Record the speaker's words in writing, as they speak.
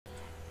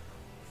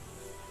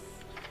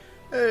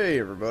Hey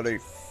everybody,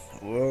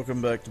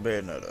 welcome back to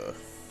Bayonetta.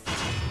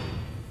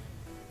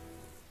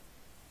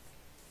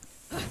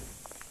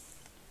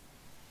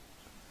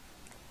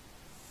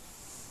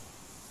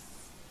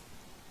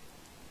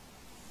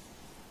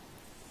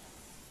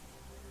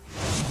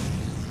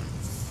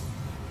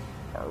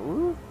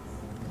 Arr?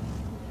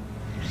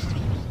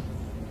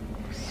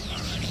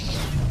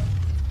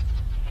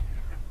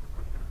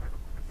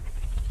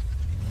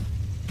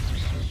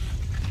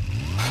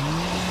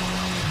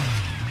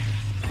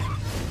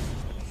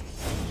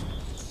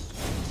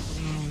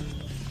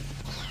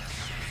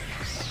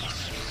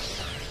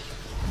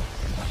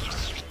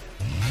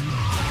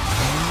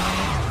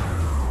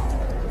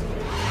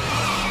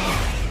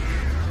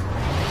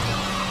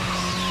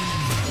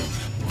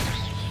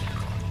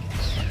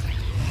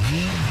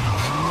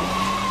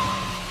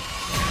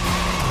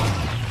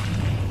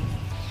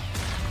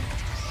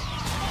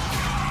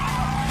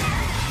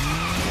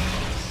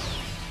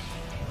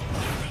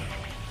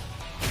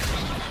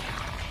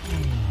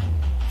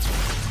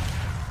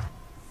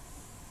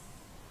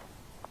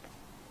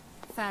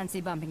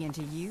 Fancy bumping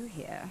into you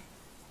here.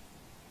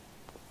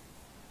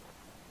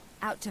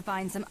 Out to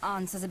find some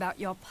answers about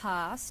your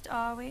past,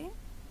 are we?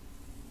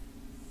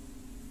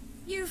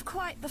 You've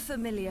quite the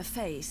familiar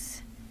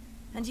face,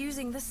 and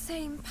using the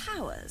same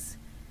powers.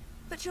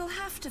 But you'll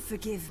have to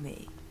forgive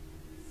me.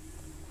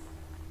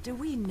 Do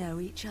we know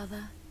each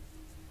other?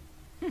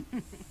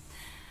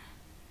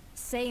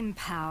 Same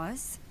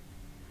powers?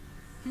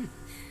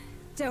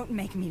 Don't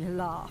make me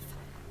laugh.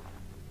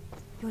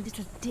 Your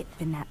little dip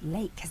in that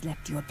lake has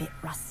left you a bit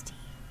rusty.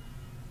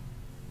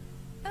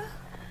 Oh.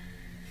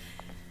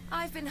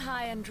 I've been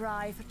high and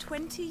dry for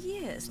 20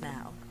 years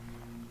now.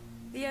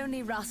 The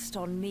only rust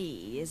on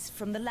me is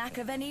from the lack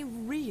of any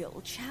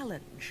real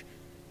challenge.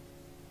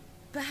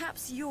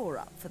 Perhaps you're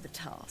up for the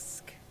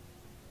task.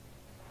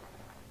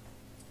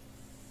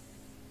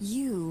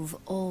 You've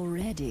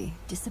already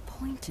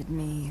disappointed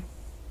me.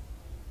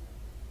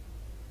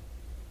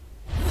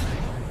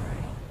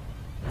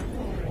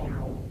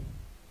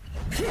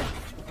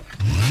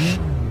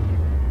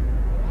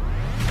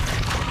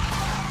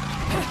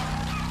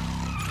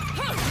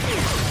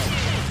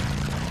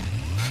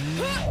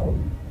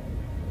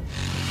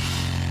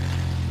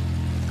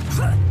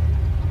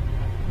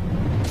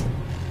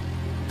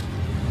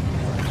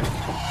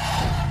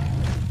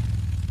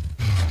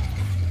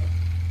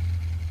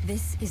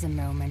 This is a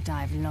moment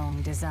I've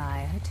long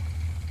desired.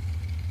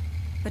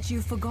 But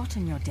you've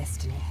forgotten your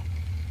destiny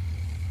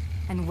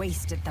and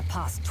wasted the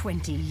past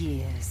 20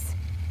 years.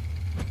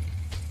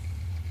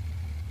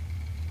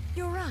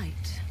 You're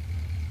right.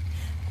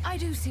 I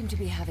do seem to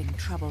be having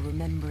trouble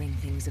remembering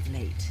things of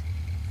late.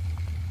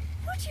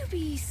 Would you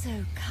be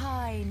so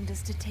kind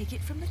as to take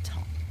it from the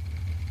top?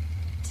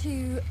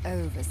 2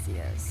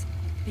 overseers,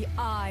 the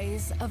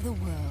eyes of the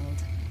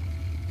world.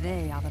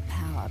 They are the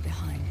power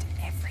behind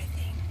everything.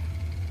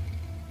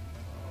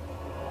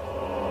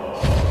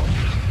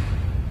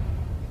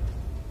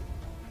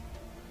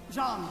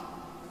 Jean,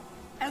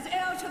 as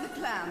heir to the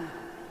clan,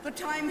 the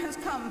time has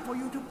come for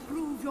you to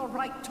prove your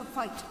right to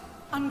fight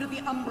under the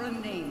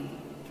Umbran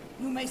name.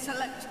 You may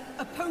select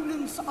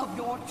opponents of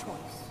your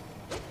choice.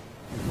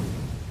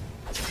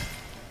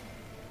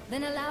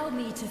 Then allow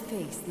me to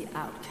face the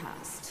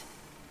outcast.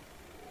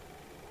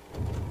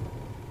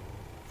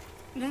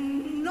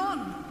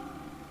 None!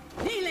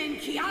 Helen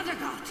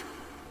Kiadagat!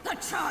 The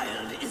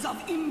child is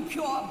of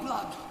impure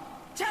blood.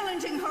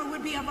 Challenging her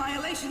would be a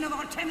violation of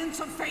our tenets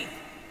of faith.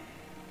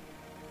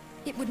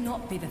 It would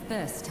not be the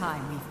first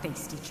time we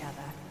faced each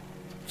other.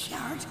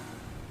 Kiard?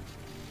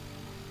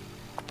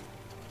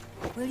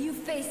 Will you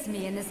face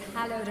me in this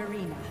hallowed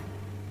arena?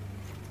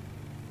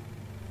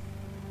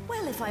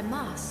 Well, if I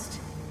must.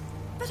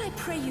 But I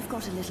pray you've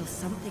got a little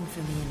something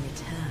for me in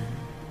return.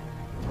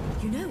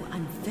 You know,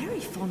 I'm very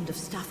fond of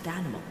stuffed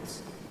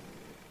animals.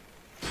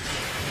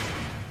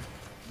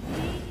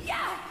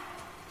 Yeah!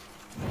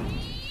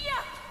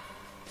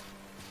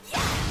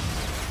 Yeah!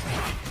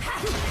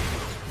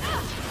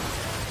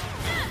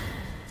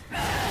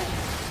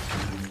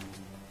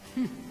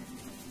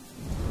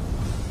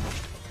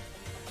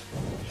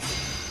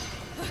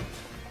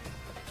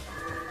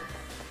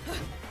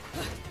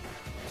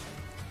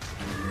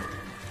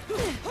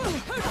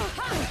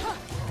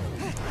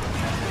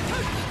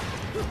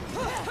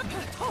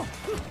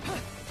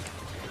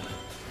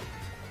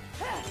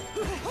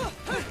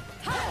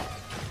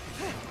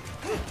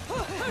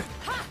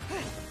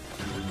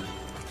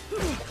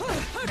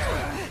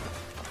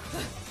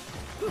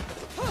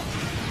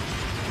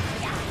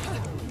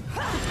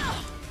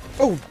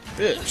 Oh,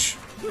 bitch.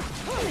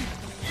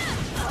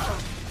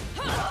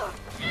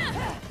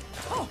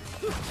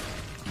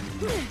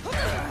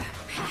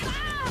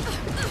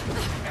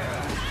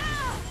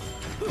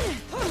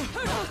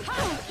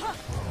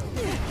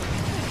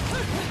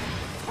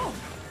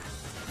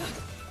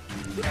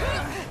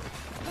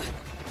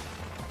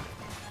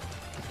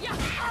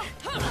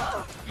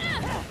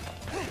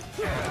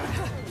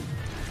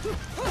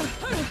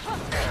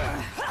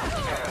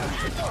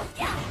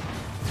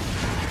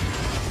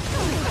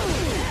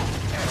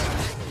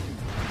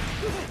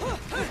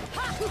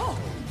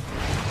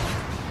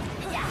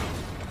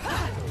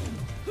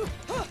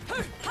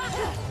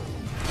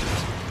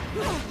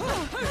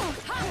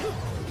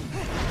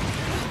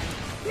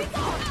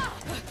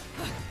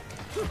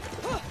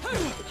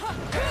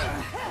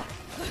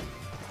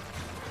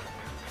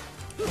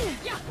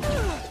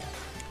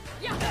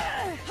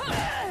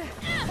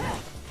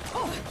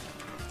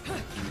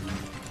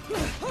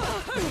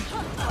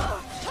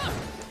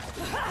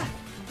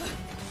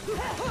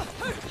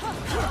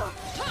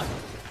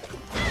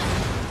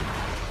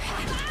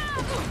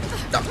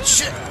 Oh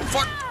shit!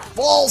 Fuck!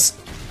 Balls!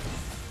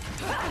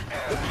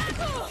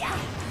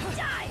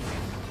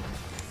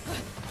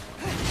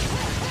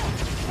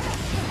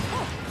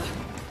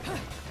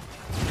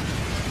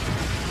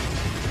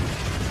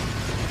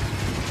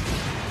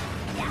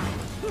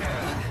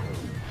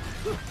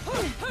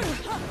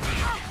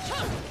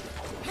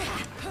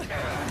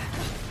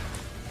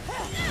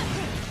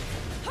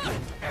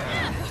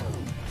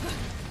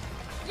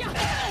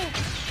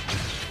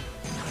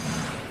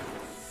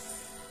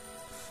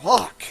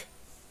 Fuck!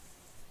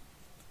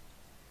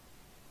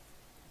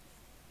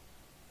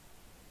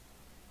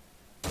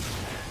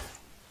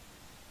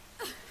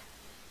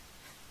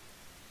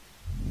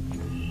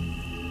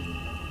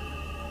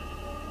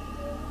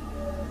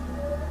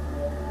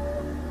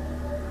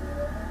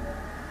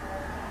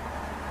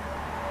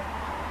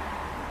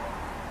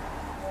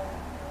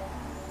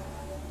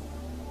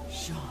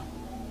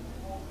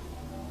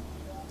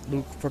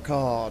 Luke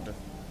Picard.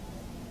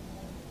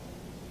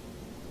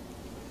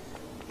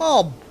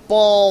 Oh,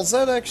 balls.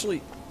 That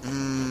actually...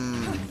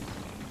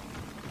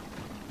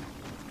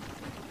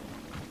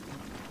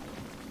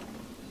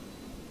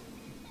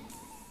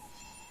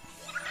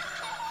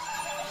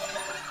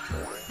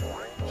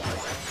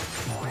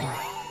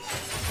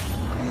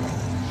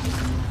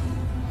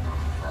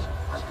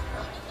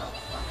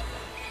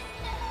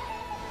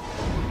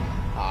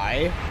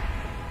 Hi.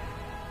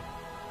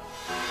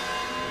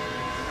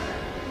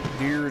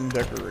 Gear and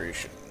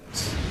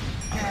decorations.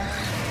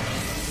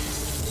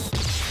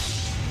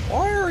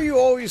 Why are you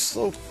always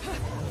so...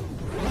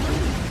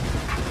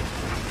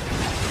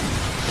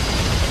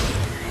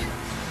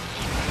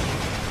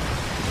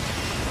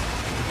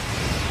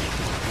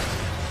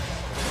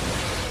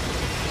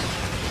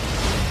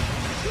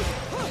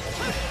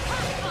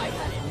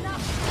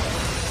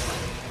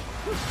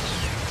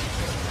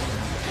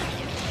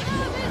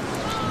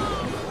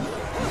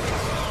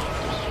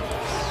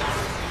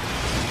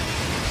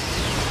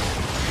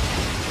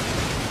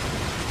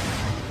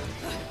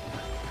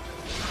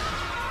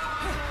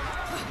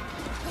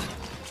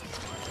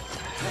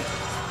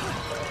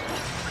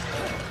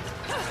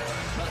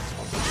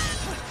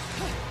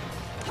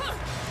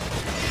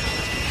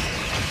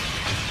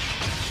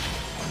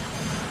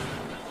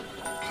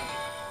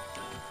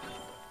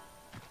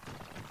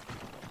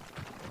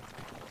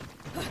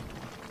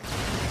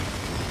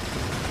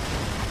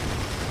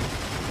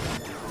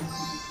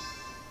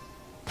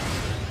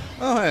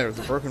 Oh, hey, there's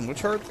a broken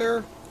witch heart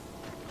there?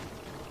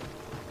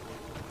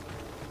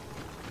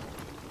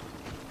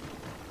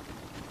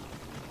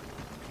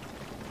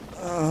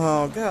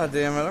 Oh, god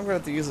damn it, I'm gonna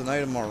have to use an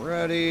item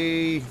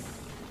already.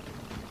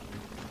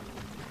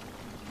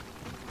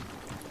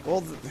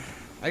 Well,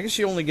 I guess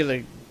you only get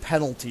a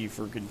penalty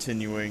for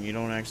continuing. You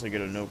don't actually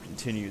get a no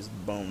continues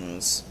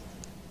bonus.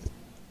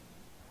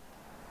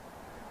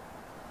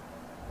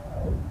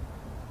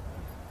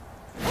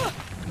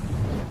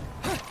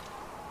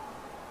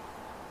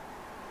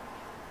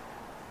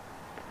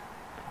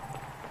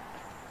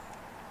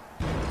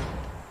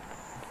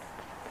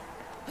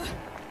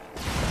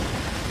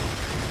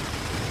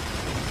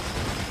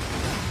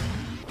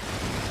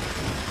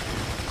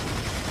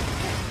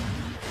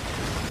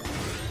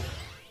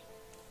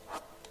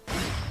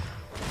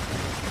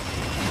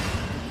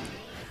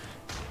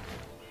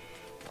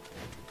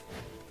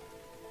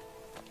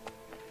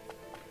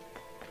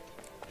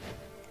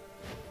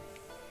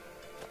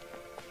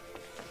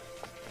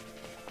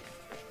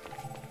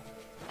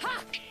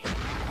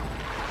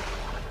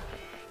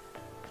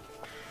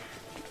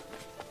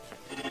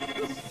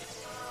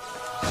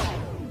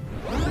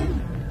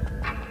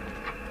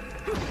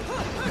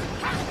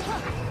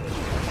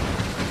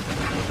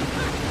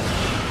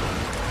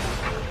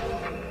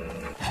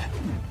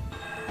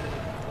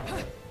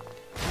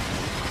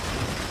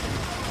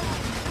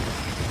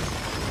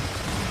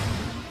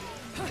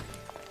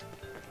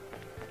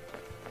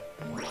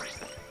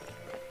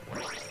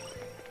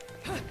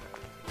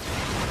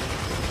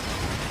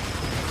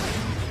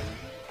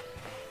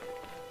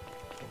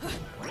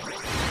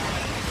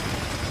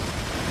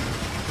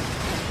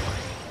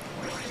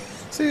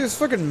 See, there's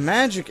fucking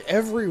magic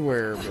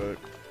everywhere, but...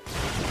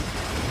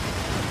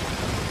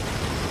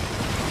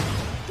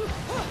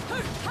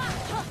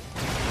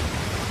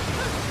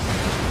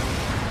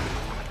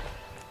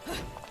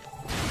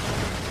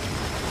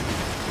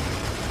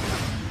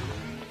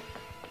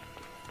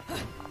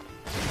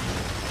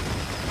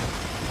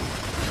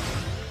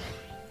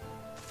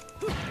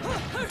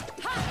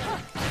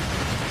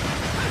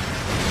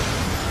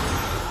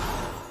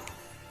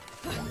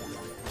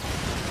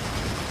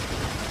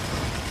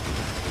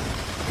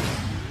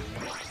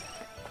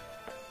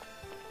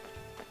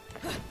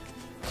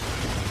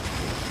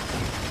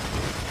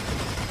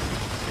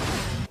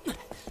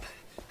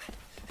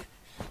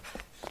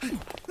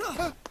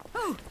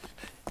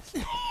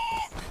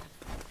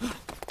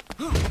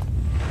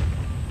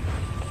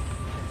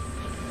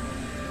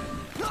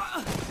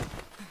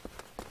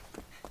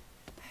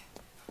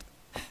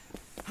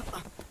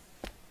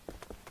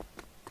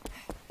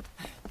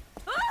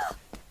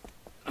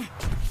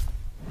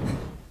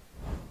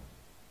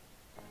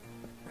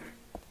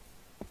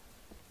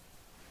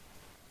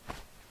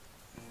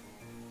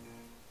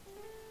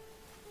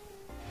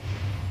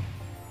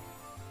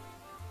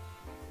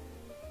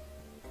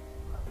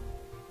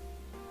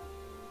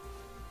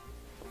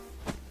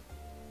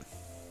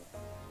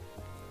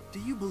 Do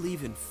you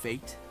believe in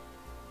fate?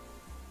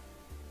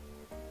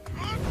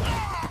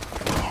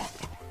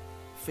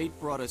 Fate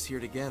brought us here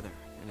together,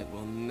 and it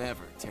will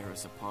never tear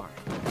us apart.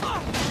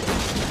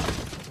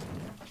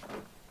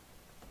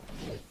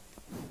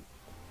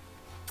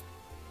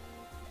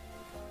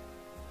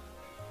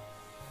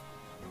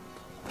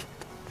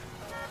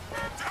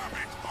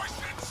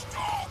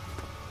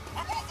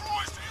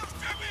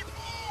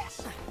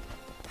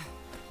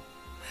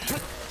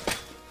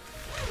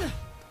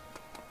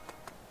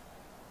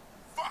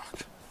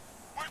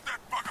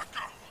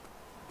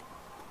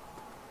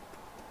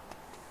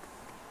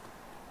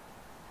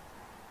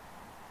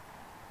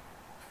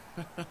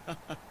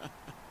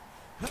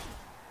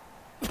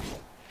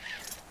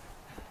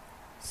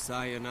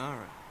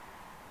 Sayonara.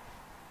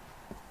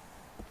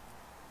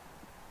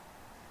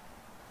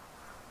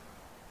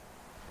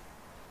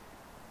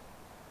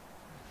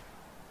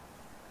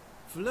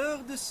 Fleur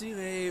de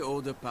ciré,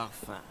 eau de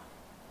parfum.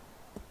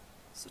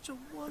 Such a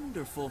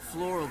wonderful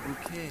floral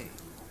bouquet.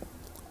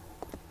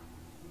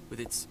 With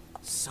its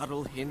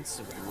subtle hints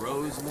of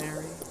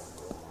rosemary.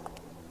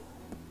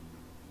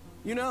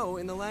 You know,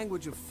 in the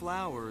language of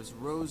flowers,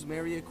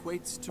 rosemary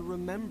equates to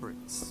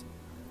remembrance.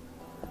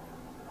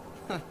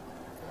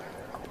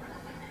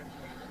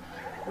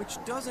 Which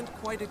doesn't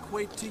quite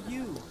equate to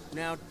you,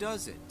 now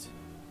does it?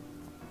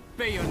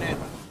 Bayonetta.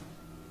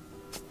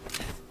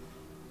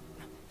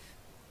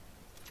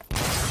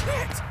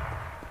 Shit!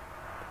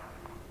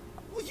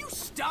 Will you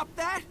stop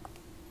that?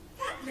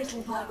 That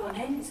little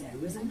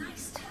Bayonetta was a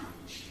nice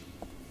touch.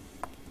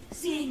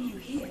 Seeing you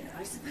here,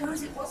 I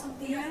suppose it wasn't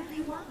the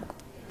only one.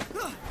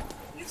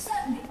 You've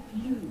certainly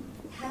bloomed,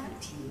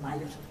 haven't you, my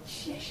little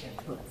Cheshire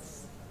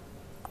puss?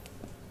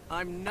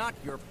 I'm not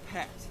your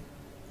pet.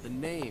 The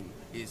name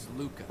is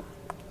Luca.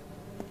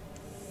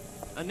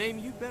 A name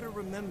you'd better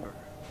remember.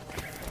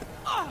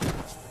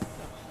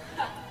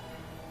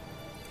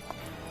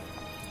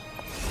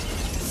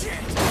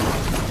 Shit!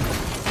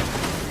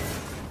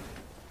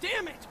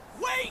 Damn it!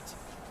 Wait!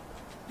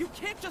 You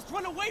can't just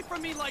run away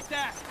from me like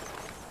that!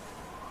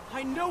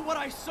 I know what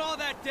I saw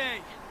that day!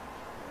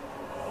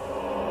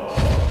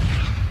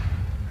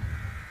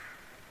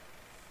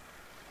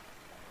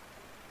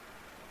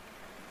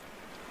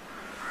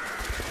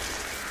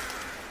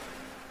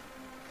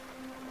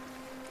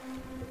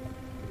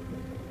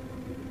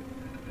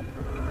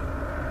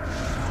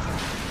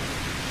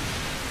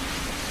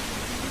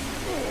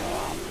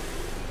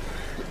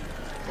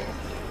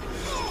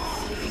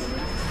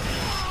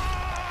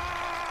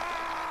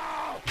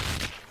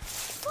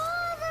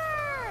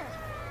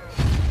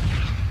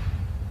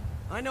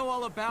 I know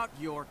all about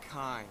your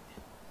kind.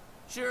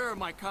 Sure,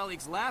 my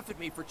colleagues laugh at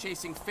me for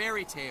chasing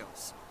fairy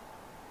tales,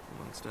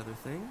 amongst other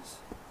things.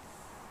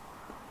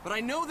 But I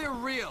know they're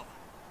real.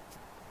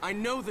 I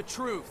know the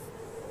truth.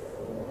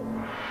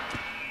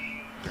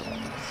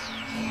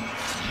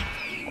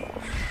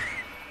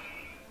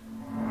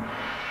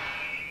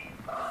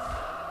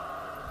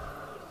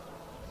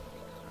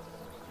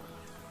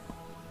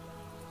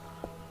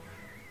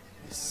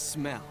 This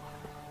smell.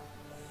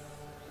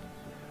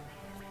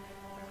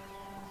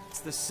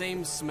 The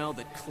same smell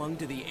that clung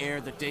to the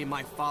air the day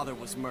my father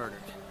was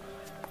murdered.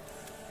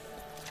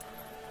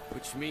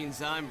 Which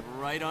means I'm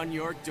right on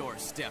your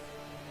doorstep,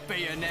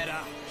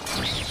 Bayonetta.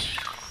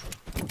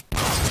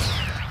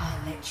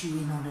 I'll let you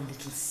in on a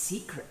little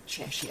secret,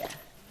 Cheshire.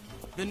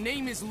 The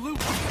name is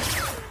Luca.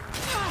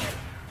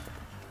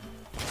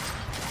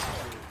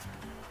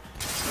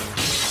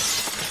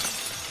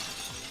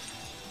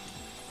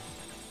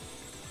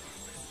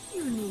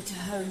 You need to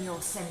hone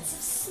your sense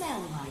of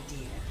smell, my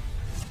dear.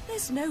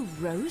 There's no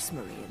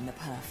rosemary in the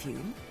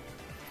perfume.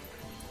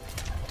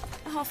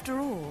 After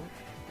all,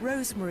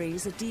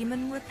 rosemary's a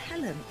demon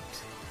repellent.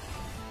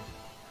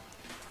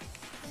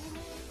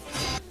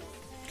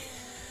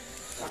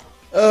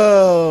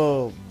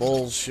 Oh,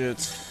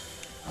 bullshit.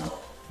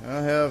 I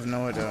have,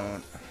 no I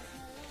don't.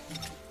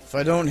 If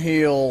I don't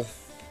heal,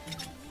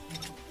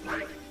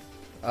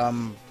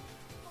 I'm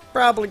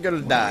probably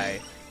gonna die.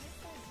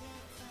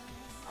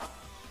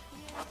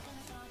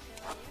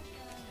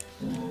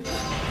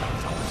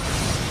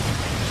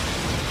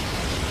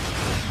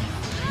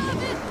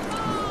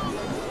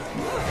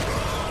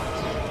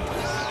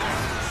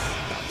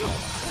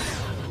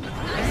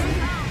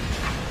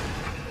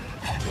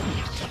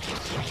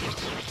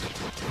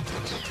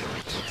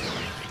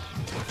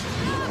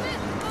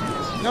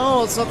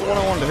 No, it's not the one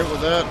I wanted to hit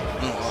with that.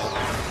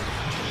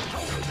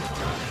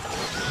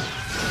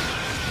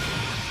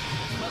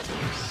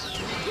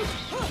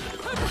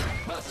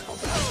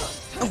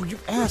 Oh, you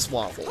ass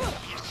waffle.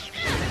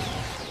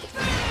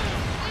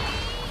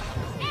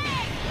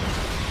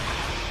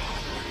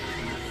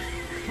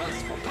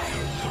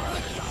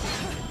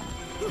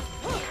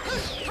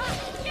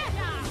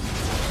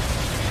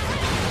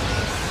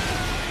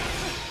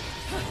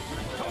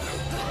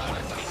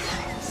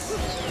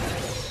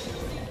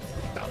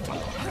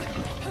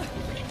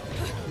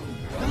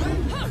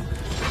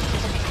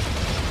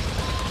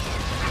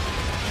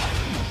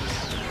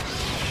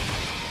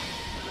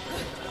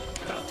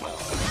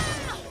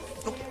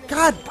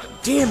 God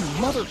damn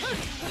mother...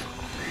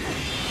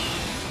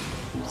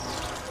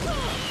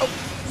 Oh,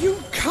 you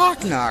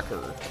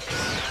cockknocker!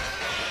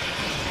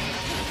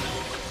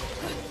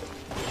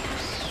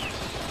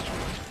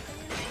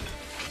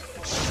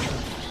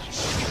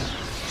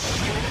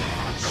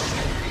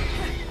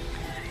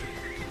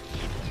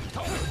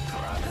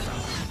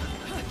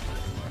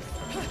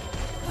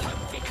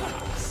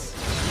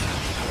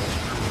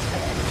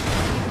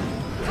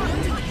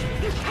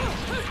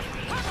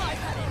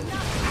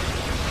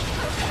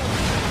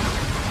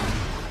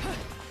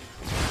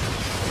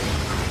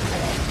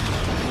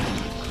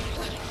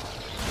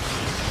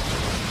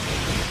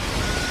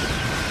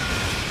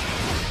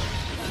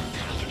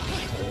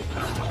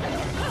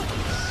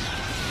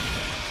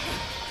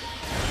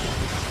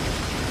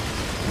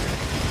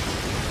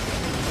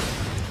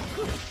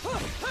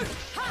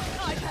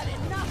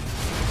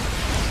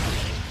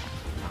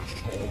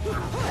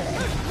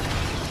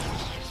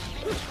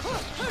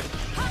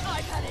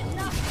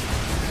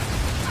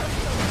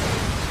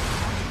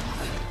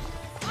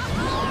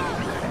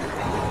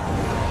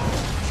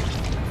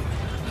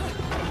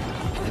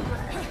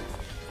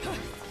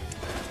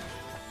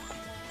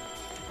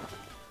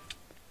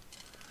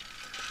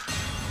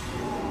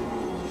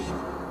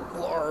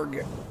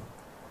 Blarg.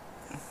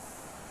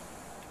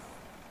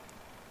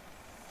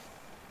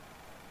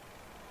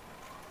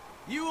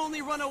 You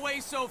only run away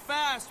so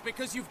fast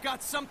because you've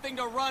got something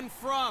to run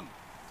from.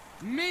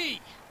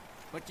 Me!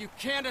 But you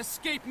can't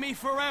escape me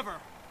forever.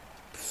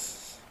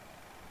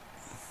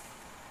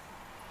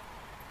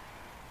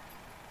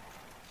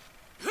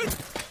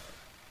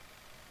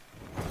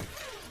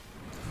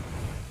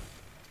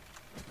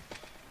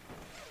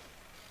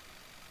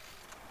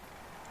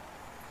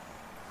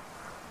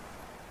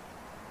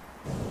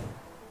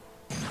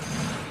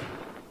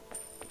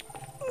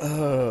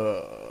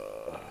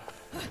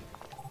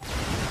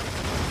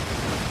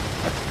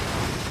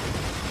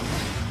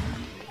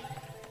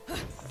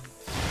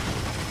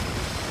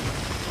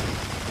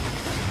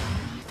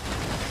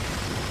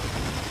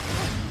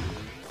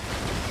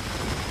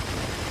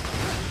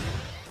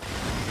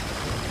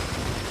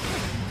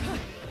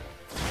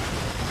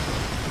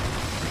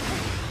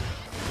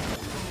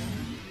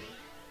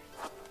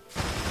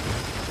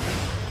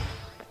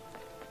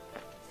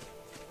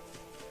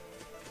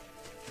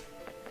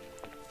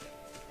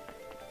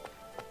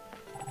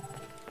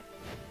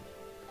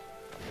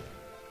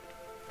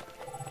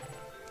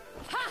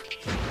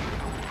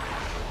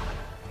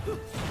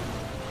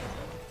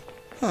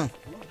 Huh.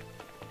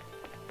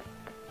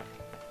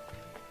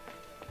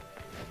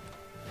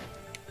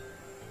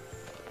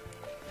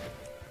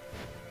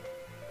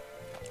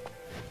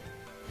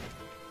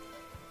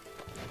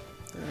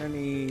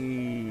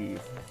 Any...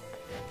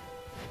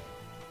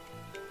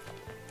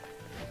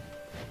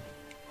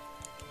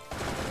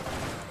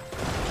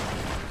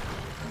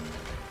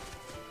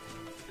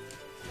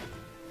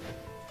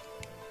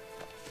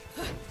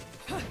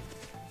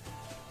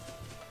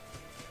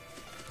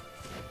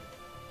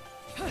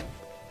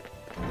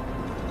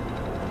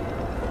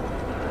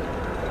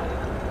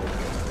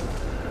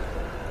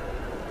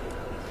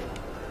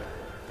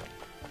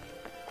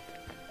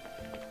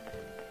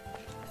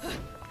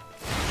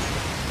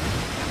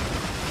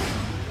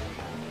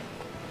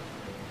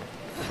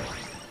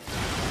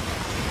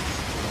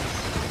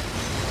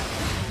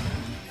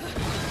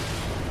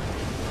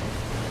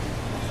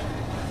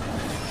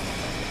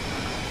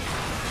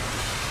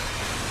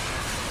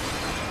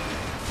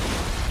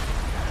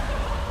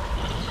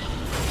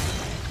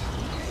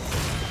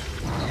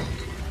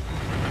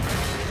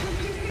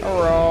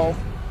 Hello.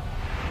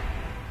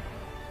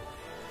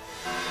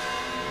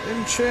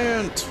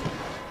 Enchant.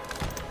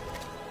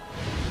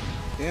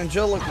 The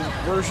angelic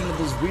version of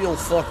those wheel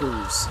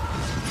fuckers.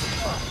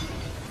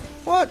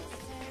 What?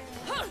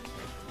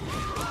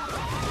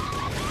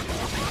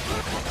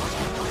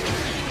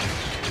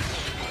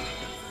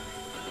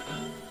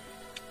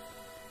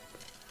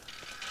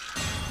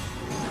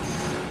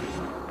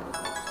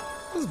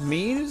 That was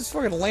mean. It just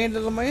fucking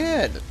landed on my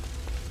head.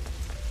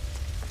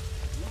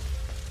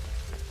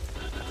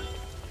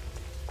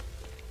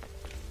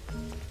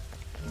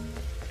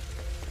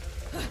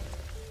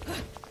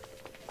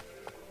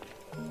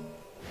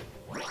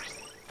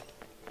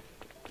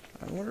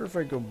 I wonder if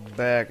I go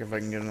back if I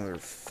can get another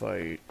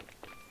fight.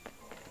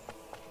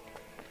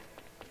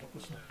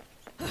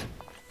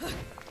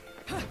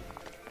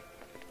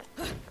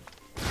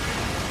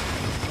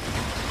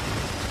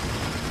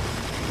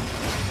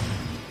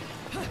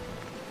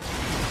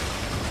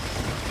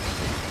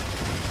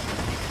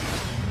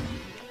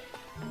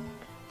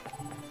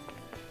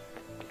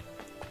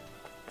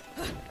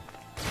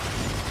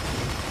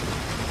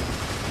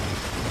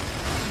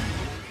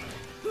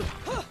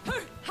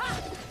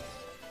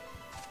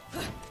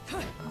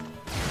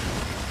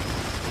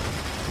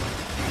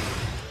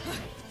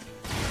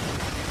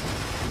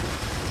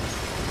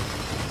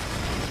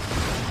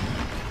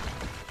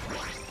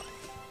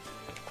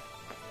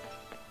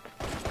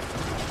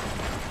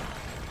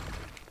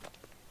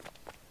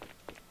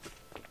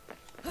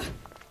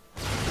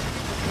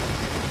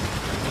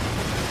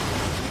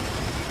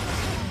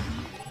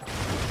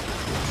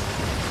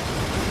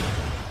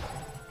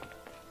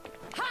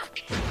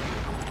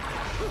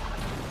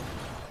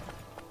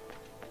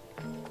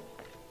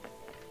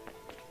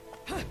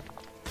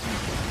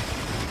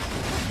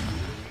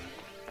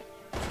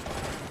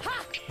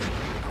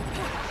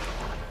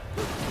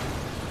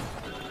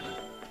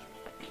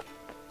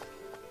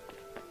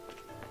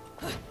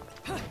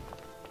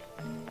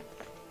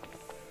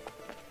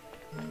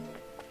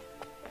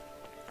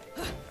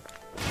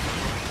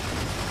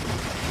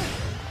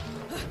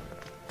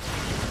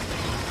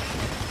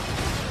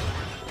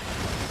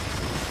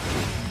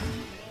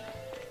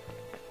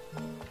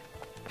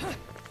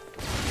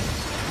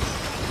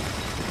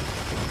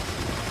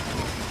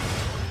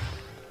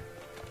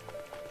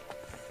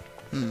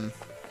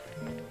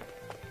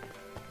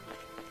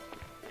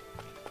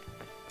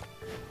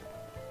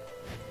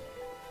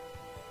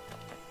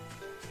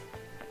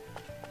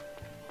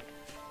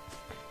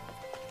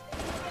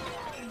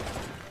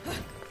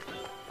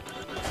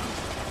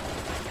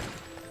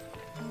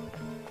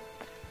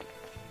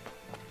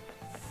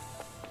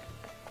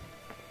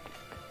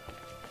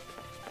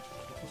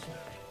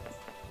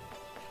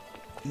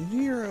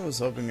 Here I was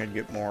hoping I'd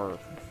get more.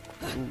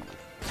 Ooh.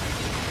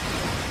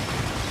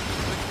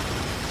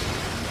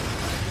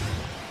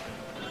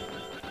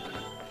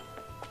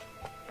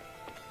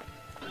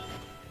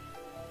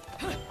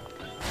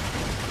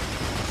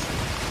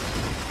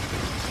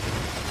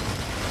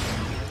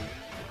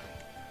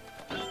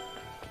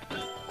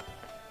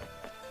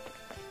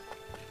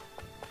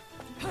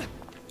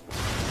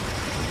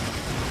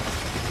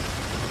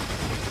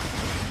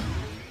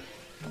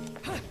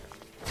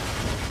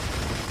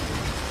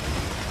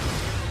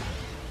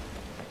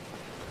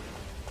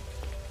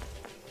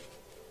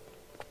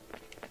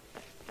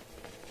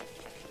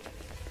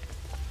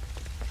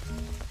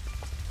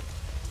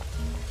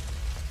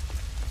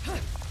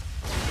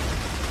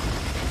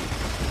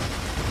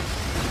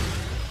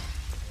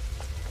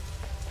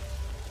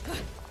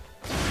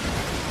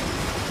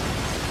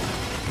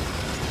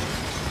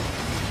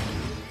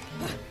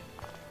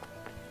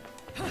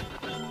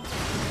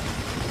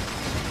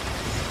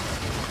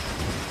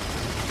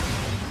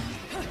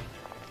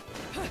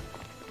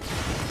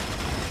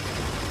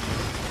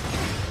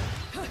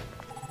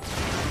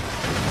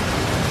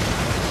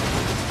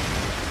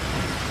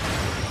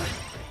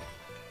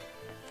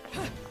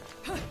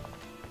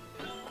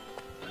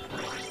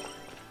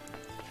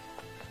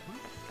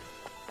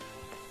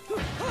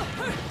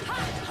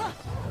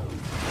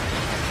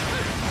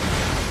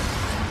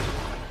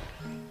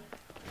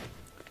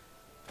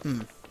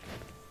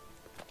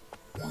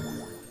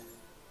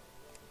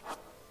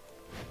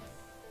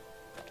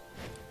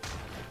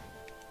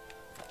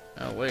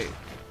 Oh wait,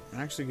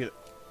 I actually get.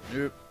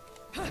 Nope.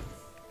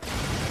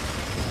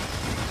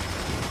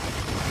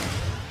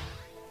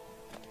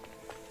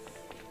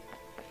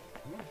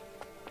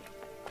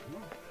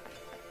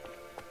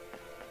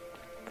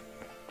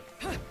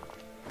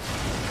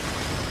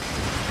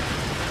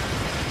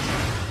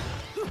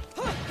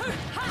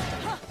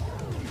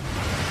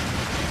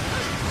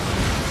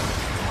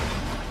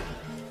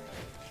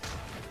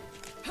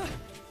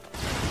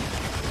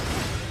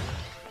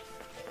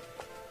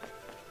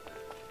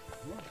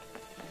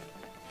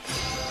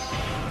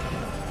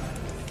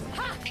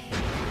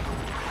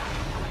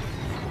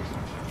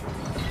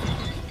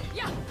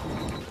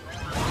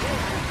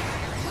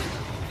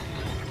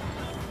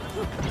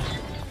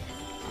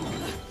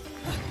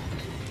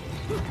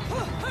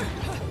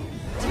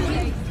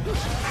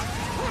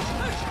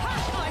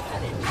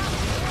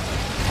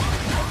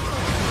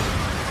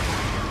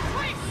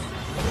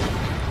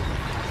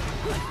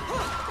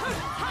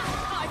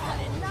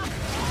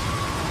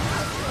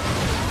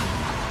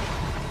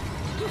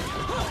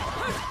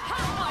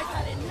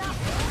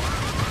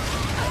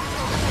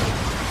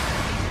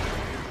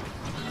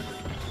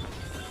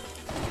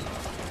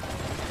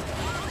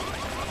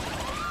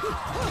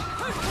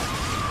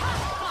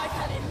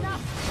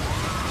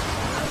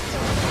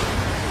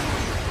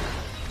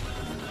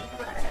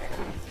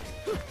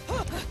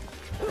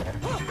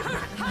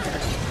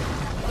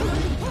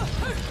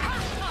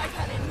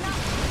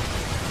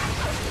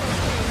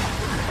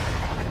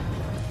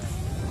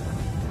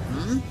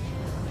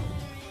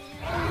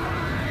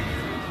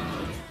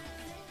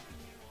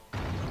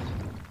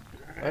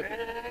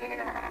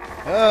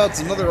 Ah, it's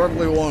another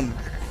ugly one.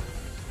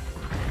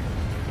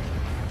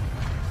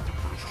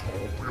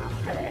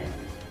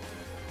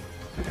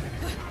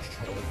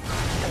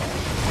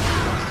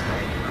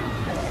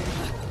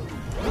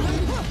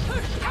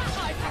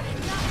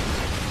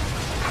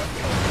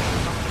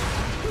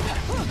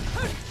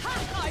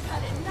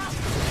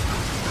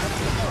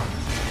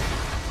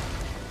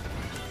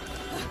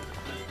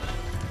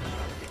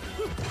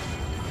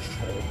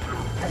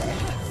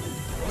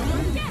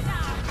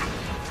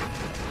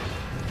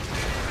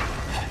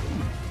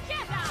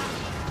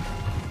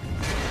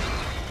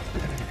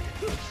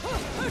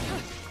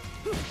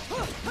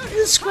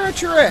 You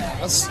scratch your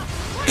ass.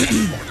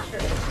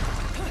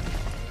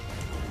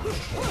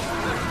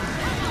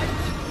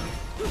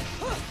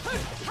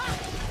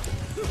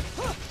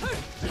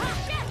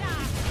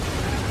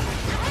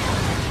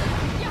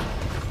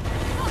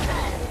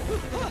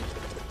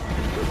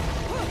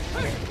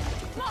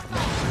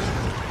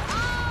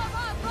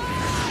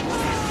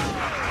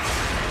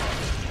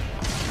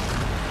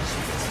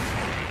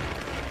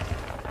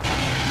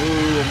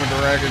 Ooh, I'm a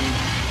dragon.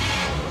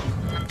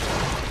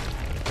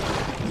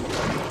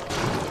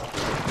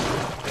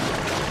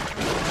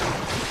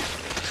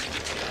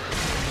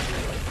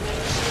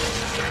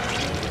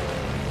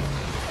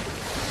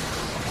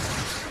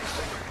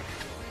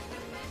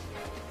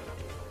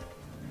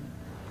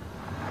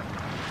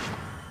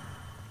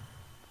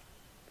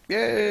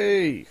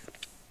 Yay!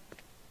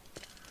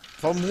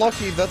 If I'm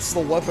lucky, that's the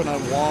weapon I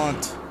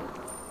want.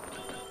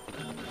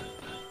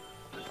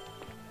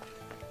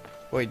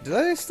 Wait, did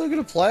I still get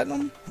a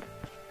platinum?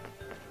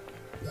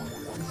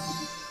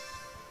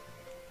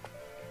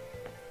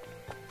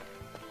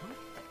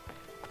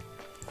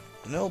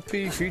 An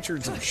LP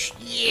featured some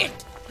shit.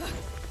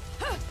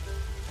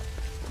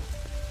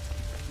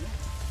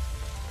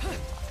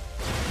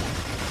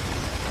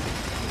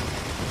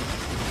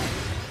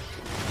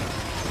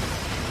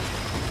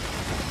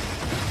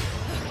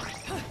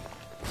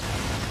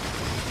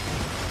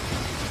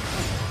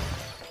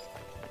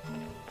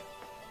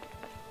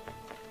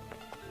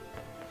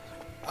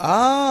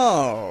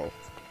 Oh,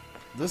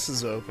 this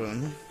is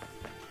open.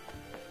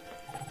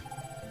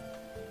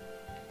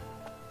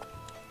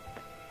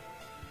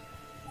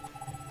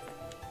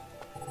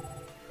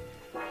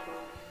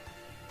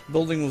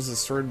 Building was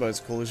destroyed by its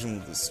collision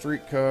with the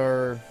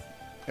streetcar.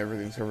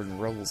 Everything's covered in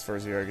rubble as far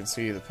as the eye can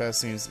see. The past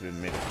seems to have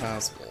been made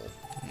impassable.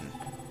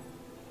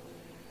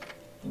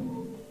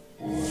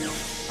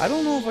 I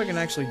don't know if I can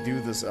actually do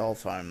this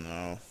Alfheim,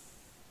 though.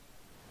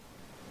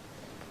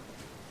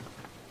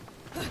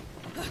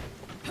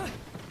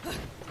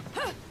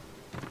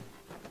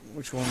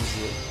 Which one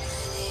is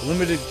it?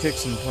 Limited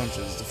kicks and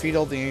punches. Defeat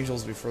all the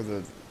angels before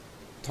the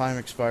time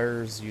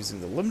expires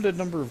using the limited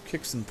number of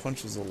kicks and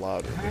punches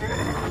allowed.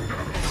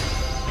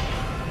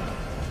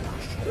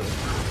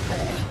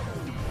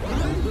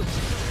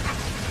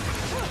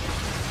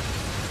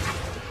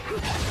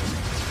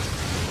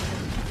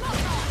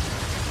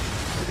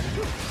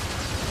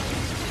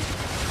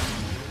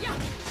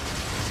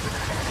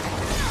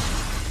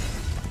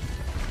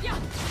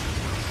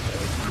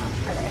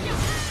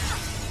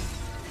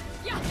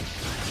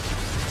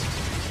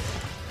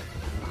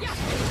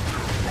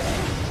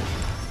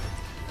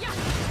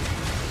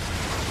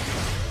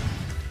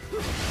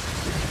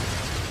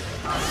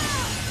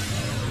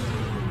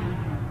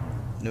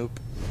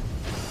 Nope.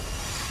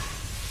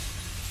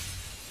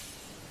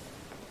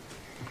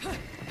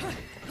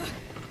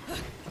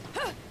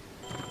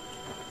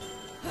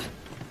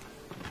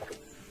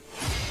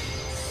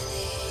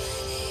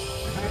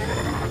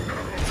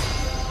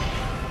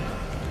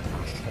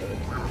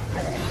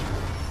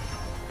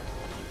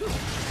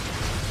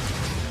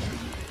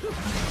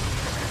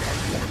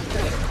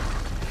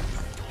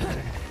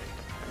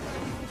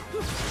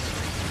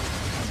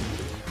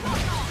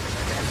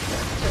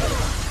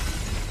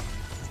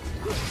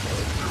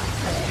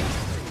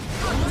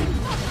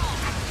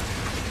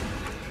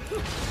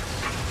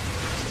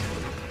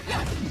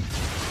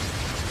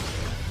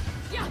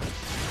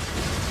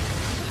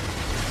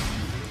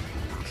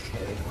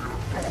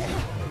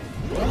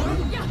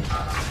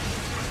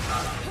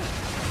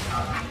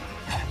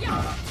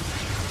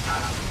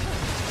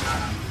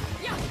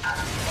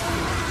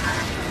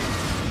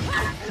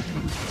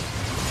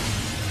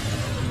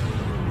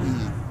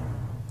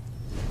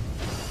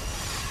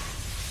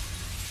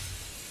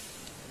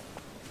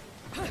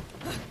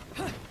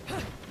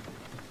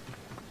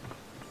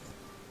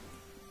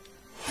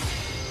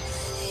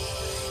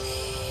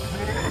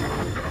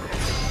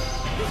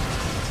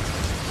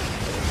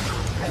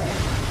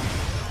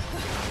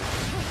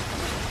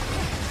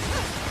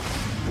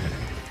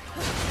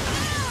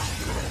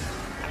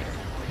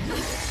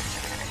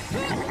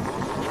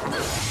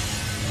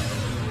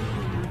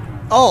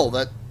 Oh,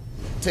 that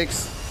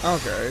takes...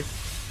 okay.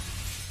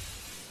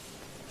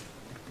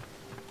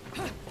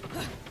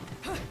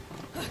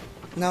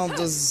 Now,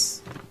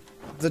 does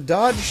the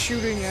dodge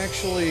shooting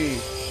actually...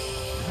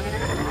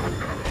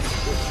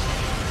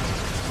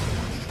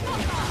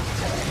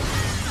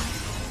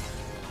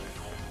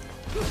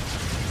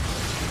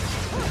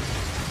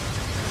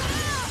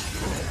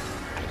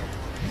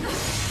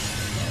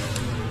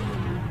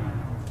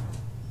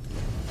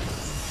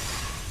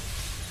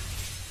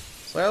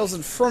 So I was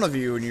in front of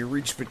you and you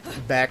reached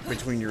back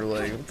between your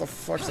legs. What the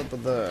fuck's up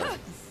with that?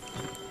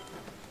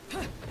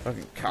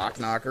 Fucking cock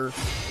knocker.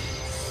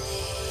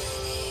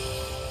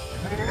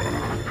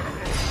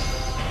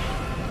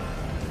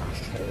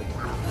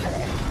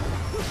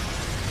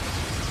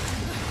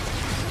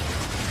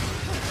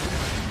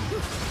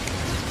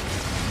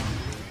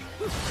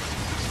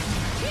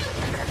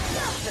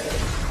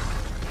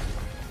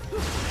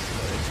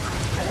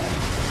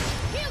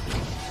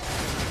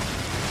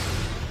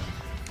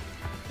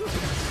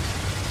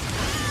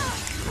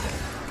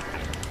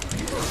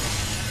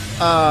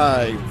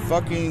 I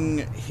fucking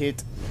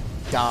hit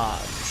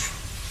dodge.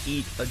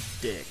 Eat a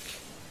dick.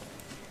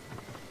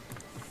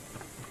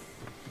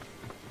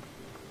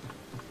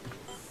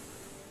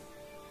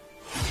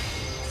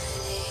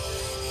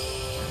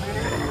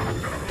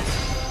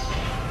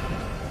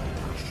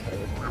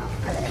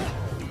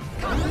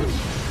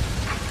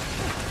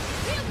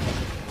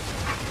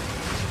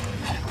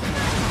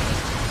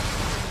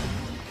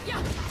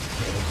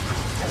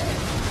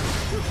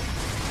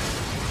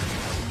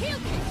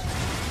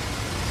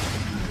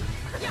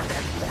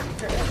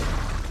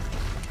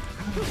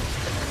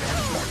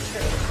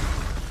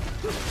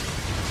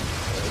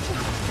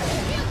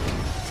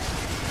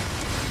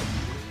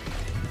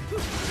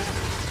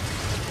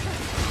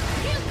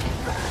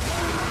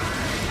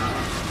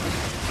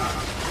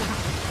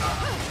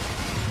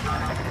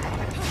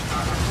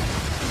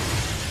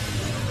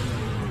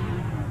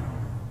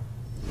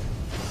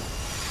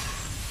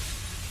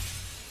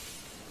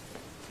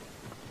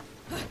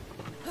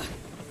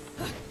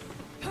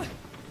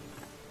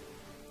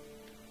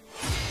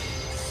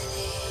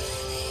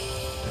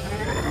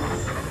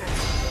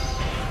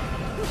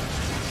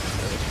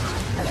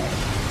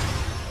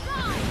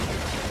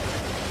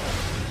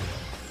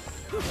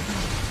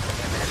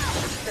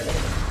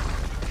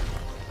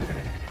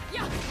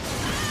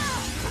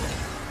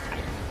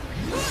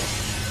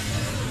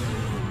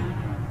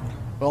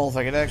 Well, if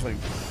I could actually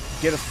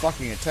get a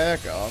fucking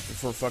attack off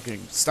before fucking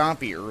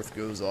Stompy Earth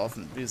goes off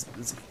and is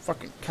a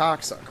fucking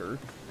cocksucker.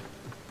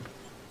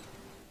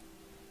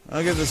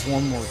 I'll give this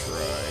one more try.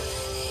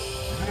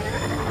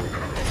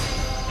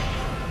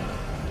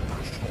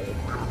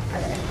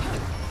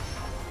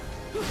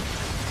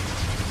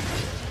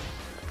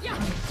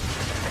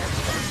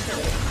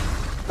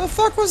 The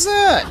fuck was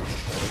that?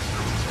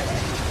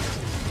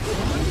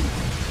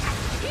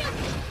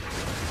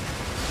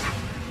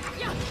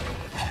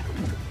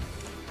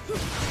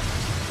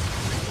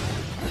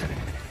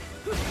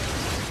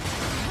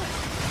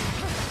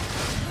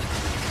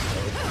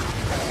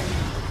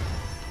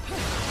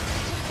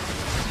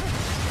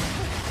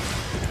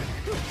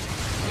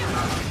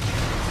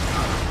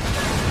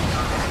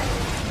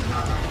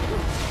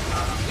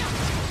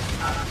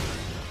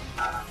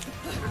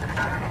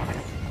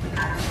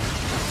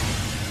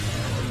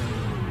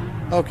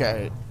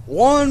 Okay,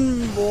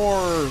 one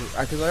more,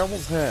 because I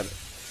almost had it.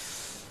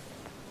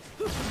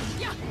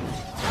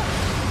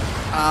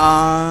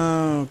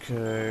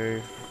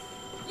 Okay.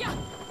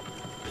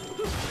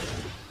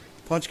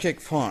 Punch,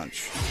 kick,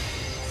 punch.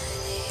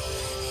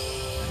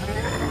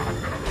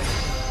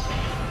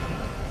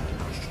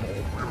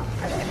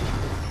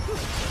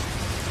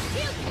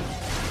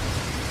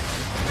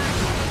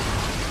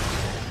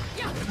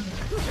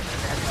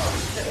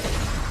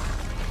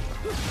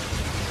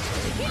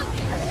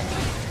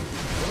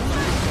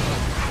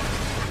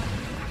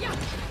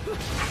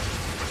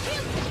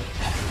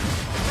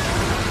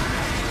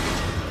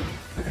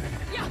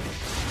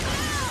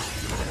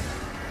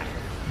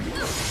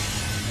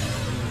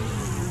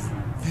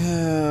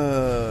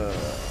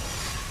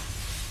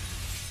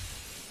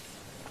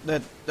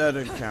 That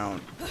didn't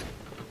count.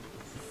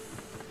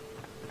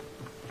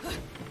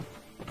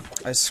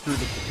 I screwed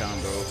up the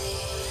combo.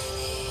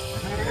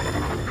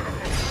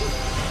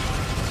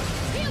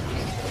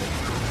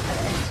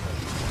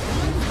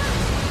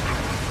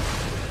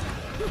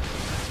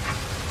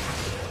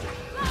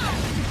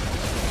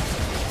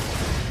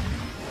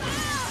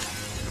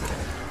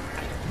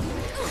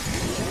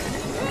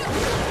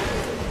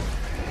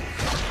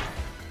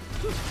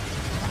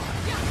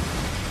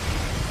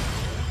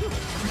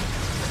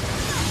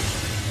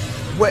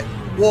 Wait,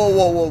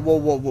 whoa,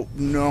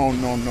 no,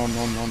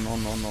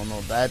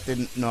 that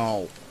didn't,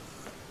 no.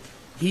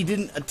 He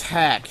didn't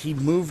attack, he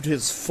moved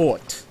his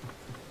foot.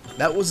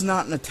 That was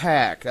not an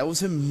attack, that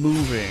was him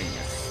moving.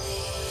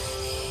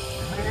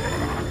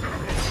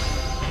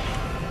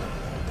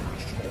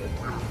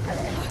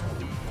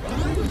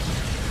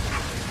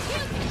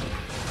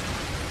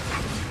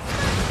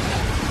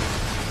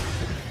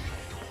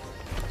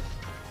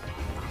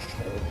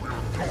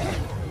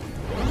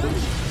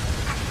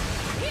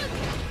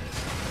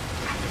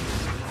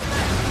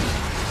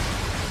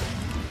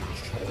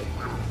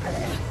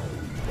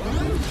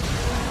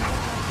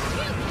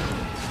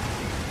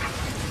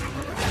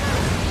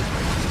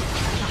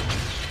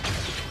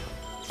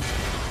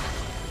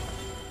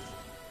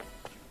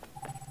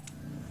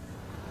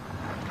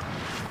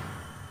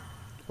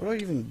 What do I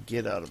even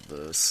get out of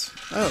this?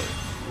 Oh.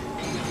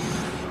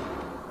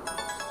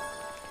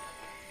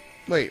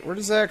 Wait, where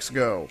does Axe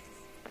go?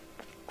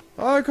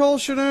 I call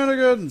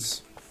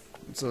shenanigans!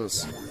 What's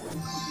this?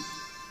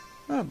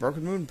 Ah,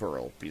 broken moon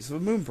pearl. Piece of a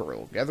moon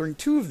pearl. Gathering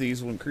 2 of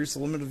these will increase the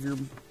limit of your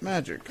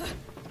magic.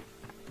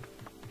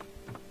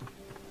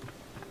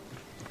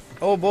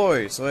 Oh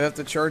boy, so I have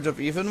to charge up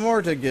even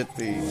more to get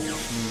the...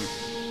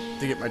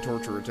 to get my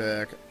torture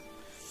attack.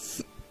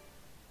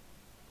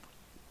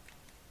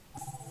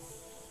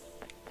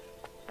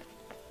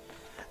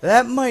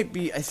 That might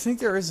be... I think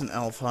there is an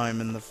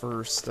Alfheim in the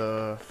first,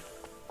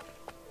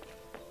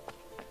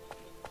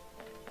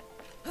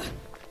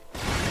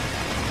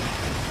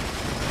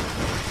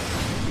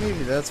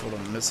 Maybe that's what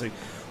I'm missing.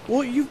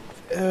 Well, you...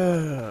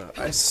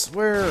 I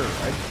swear,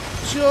 I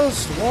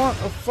just want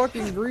a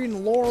fucking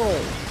green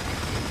laurel.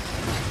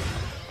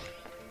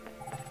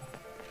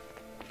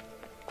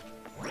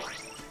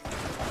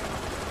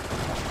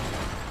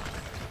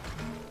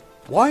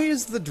 Why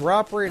is the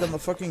drop rate on the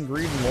fucking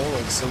green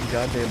laurel so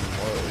goddamn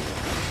low?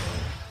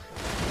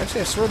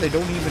 Actually, I swear they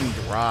don't even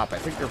drop. I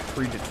think they're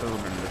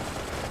predetermined.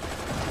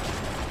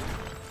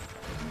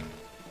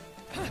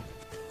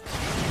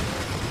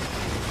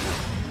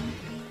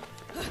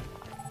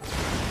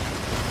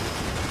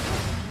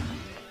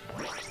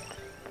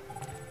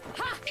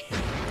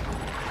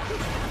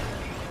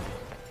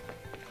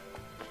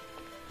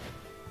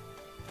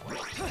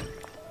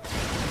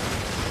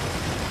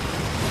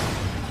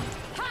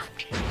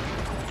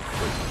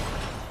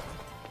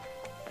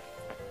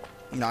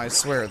 No, I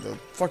swear, the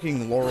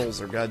fucking laurels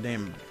are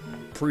goddamn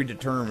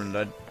predetermined.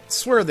 I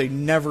swear they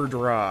never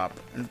drop.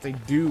 And if they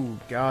do,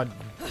 god,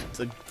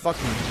 it's a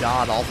fucking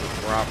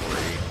god-awful drop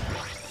rate.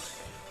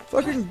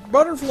 Fucking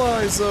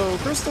butterflies, though!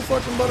 Crystal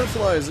fucking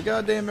butterflies, are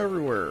goddamn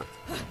everywhere.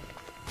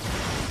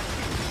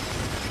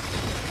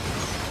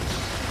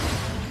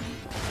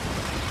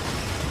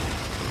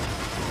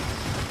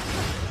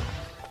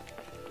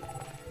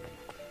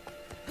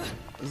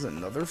 Is it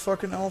another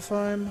fucking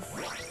Alfheim?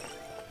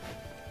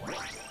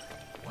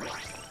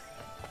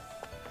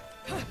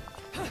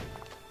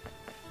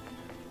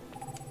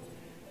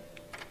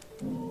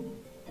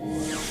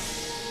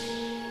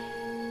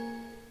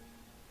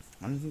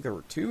 think there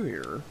were two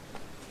here.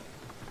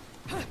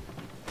 We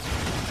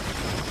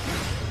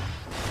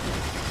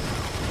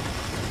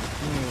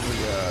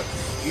got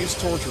use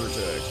torture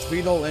attacks.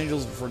 Defeat all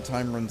angels before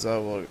time runs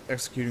out while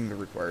executing the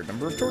required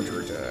number of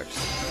torture attacks.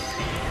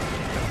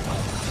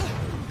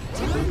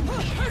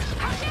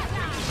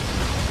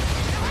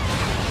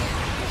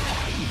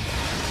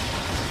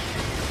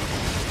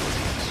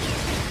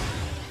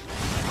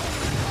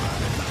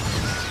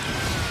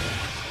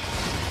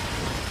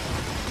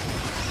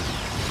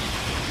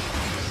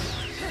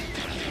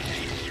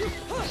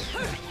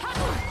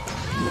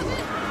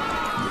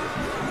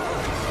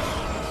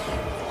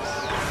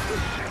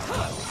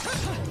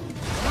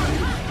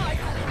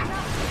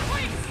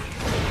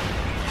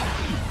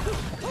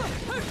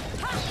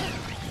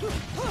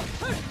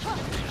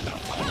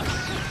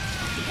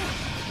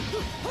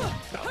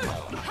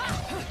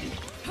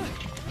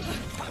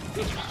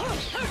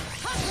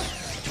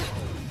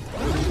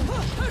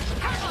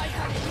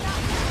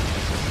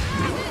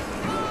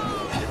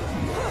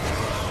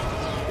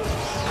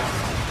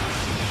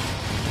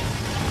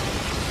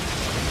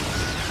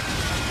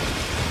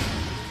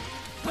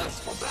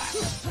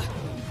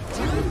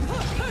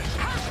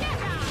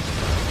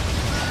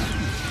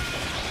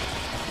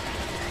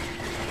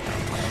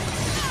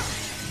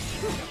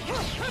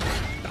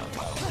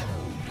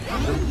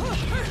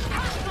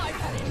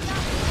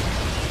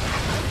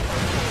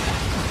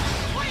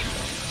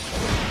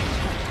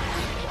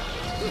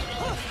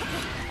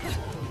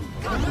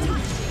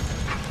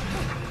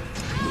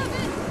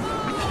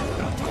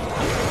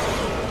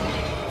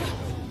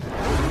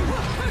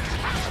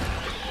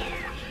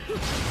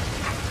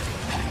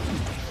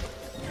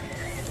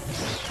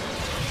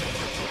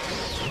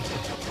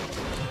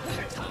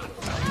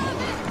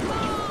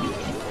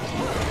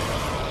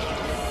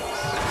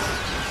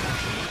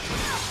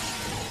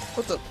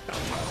 What the?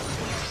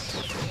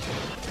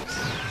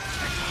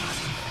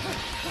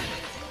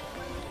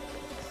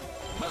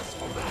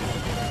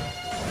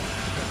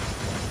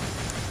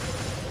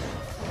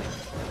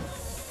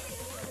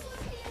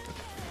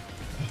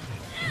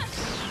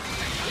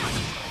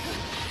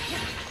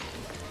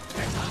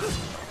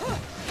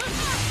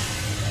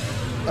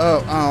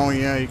 Oh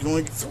yeah, you can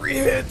only get 3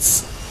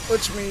 hits,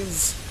 which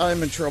means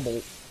I'm in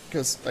trouble,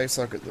 because I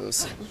suck at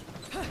this.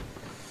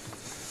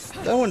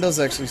 That one does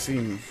actually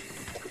seem...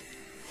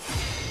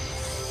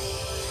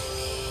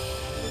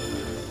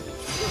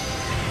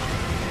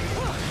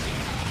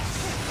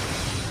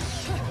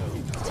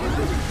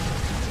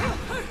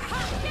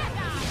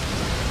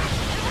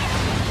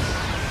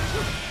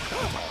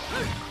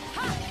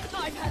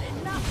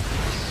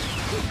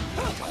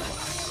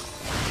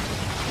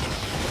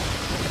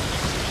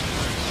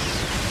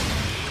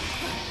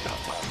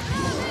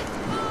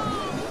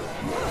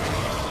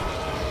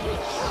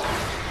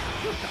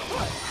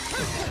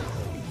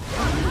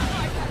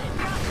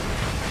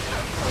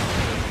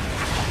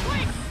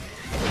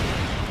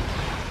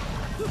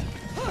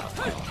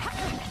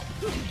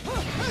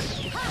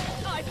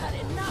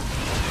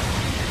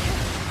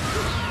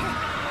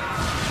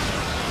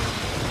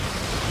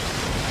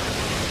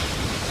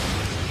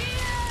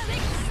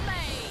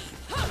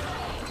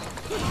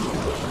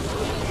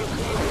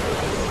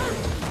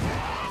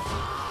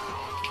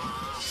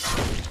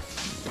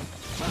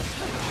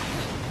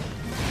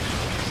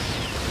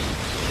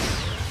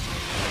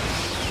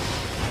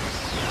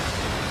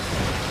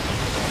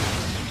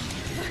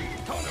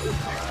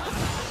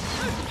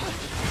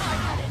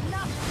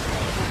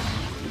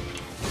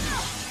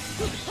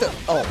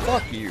 Oh,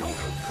 fuck you.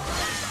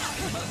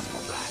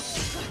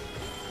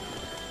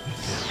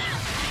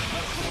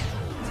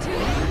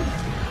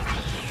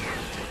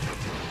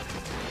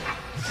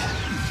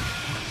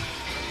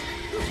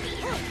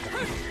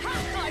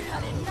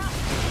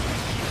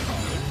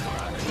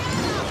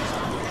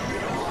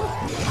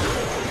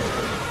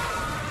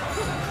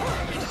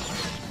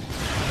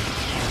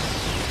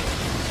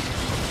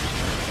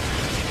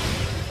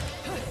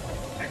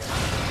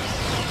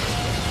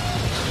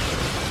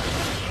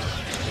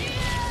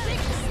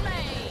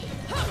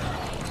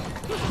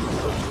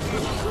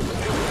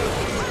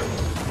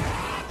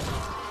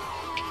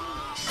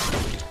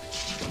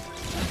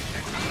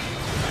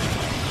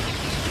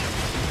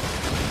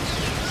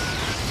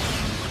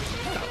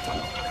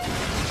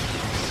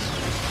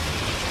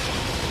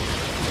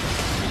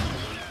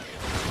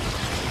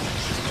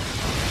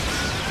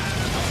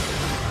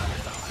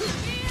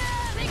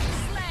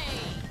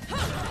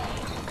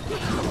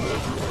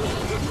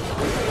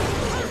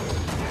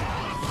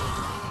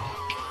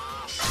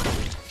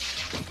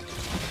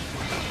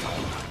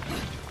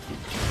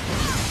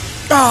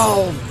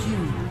 Oh, you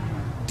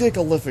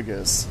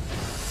dickolifigus.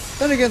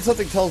 Then again,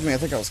 something tells me I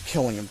think I was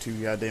killing him too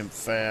goddamn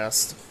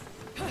fast.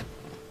 I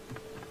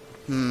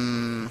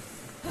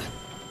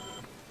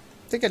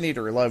think I need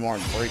to rely more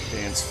on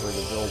breakdance for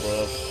the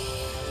build-up.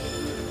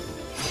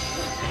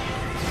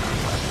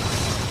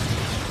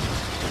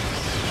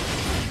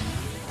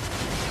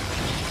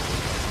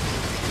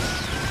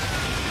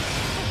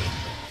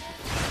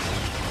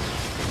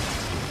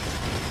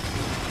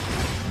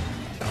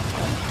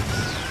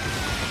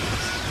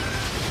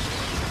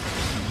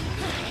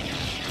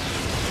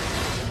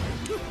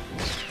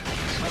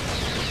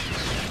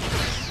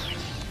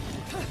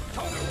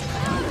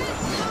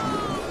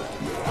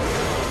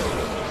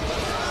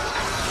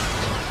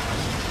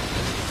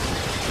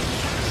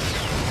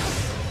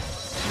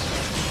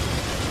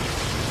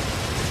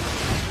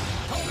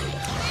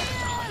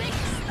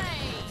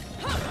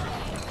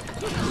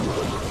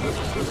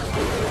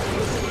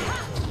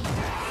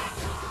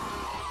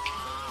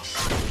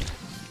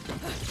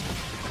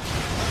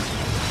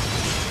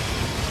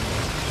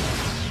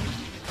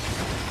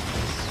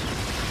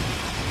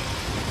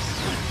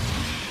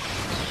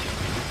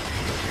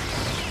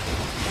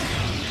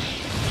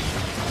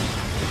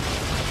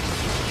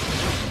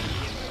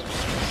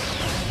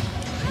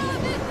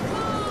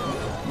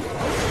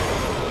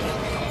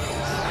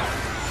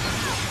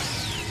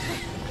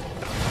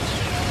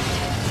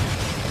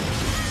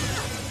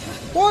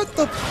 What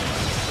the?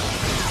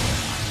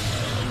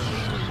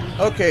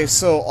 Okay,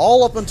 so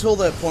all up until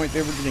that point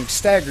they were getting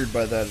staggered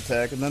by that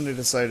attack, and then they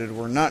decided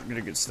we're not going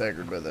to get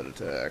staggered by that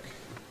attack.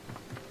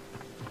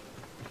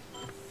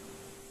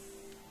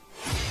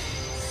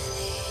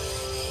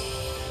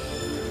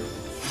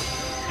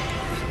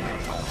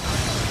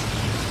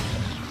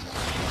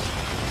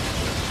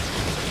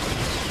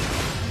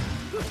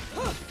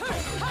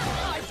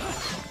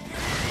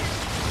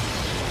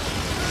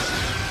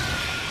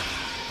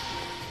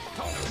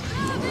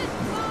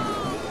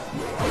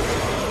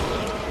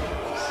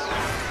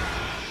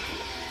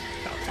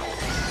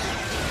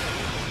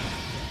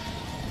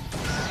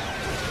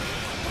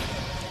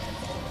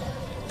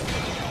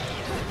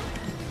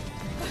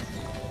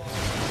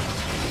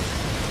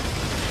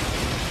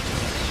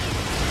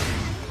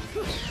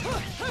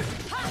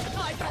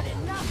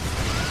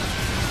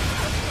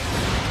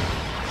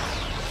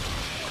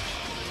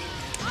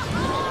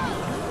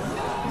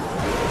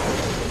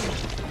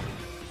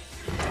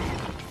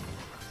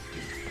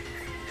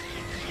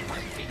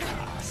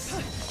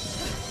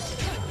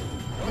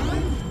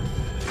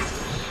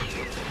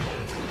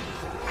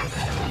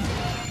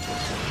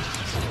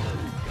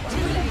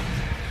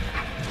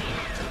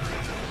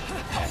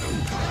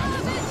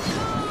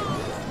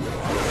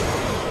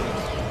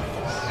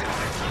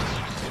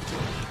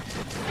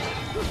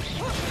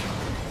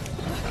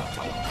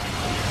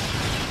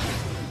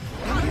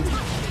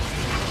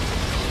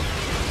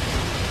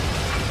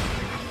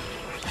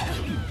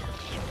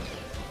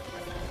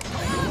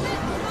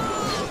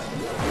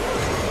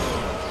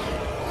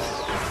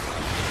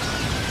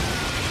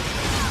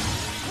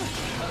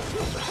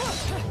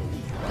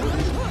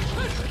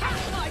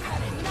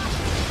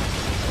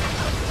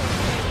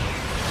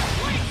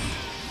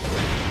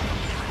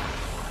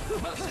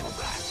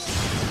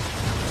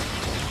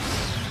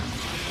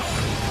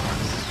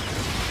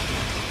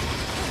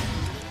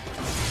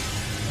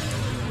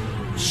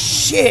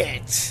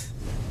 Shit!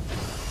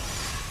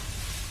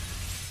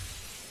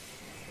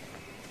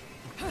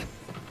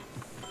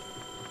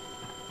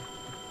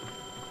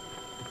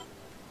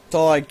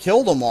 So I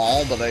killed them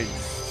all, but I...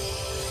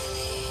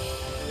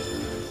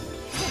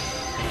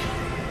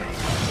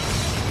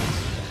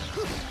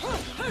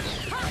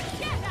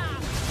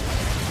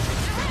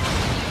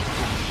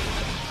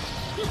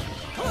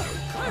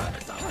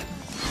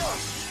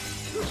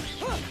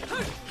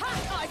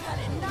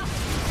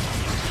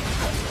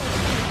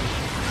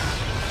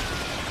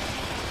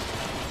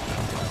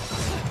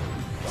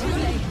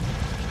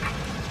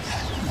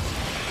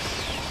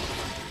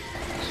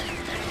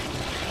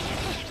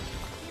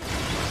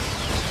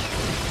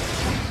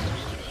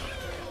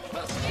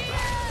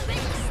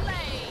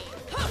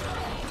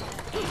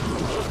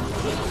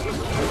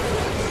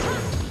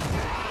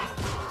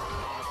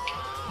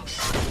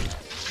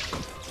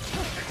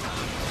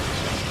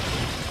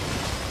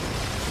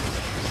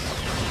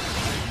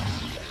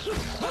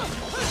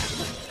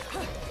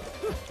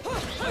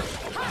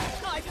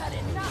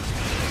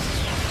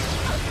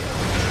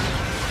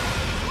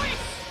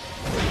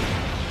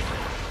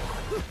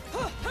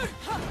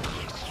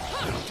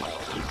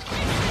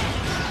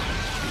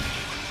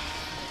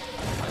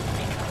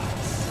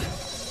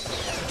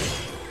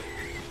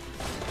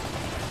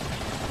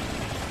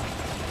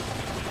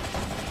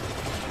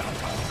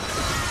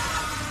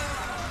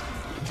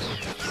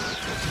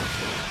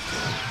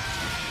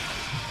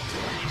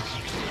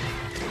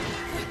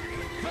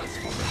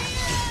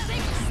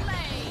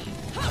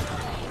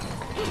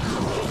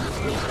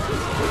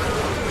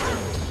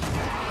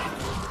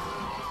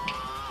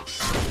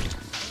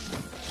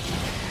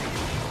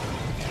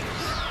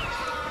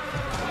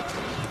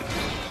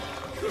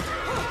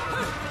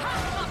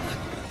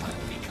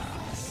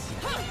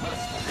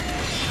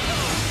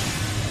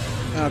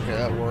 Okay,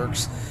 that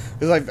works.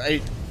 Because I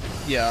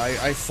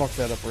fucked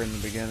that up right in the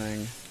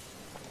beginning.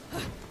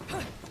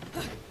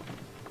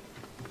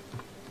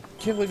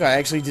 Can't believe I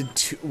actually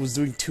was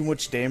doing too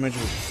much damage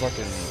with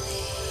fucking...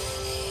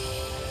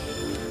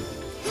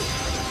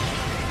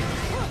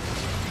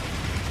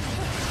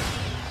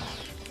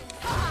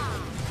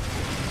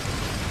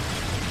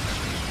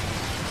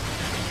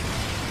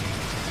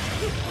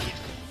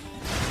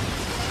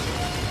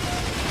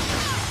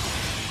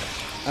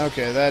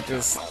 Okay, that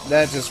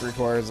just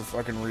requires a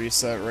fucking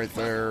reset right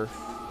there.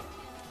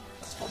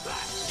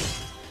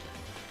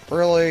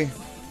 Really?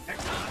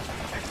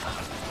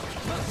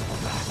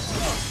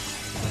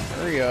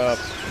 Hurry up.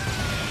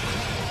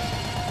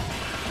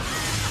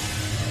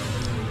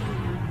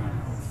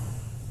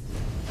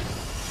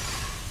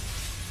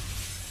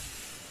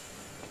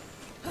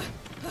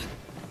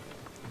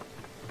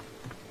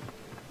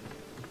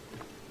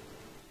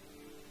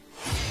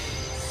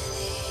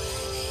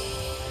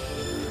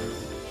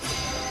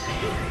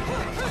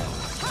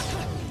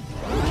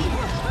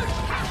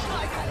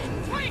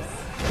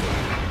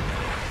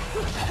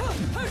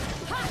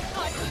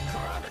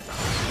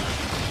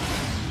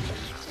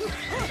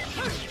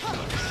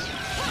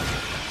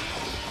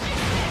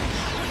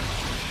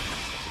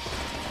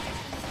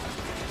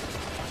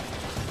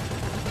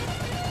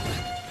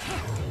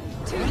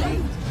 Too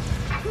late.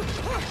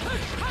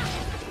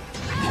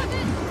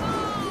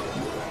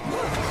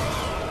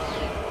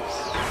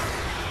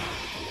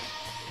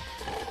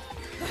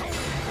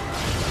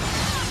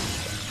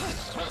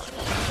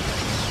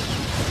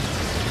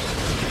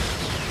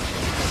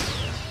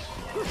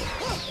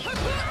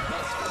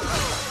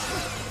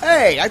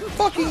 Hey, I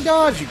fucking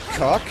dodged, you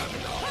cuck.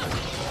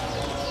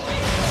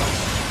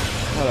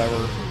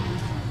 Whatever.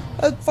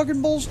 That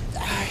fucking bullshit.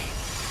 I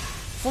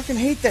fucking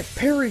hate that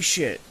parry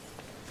shit.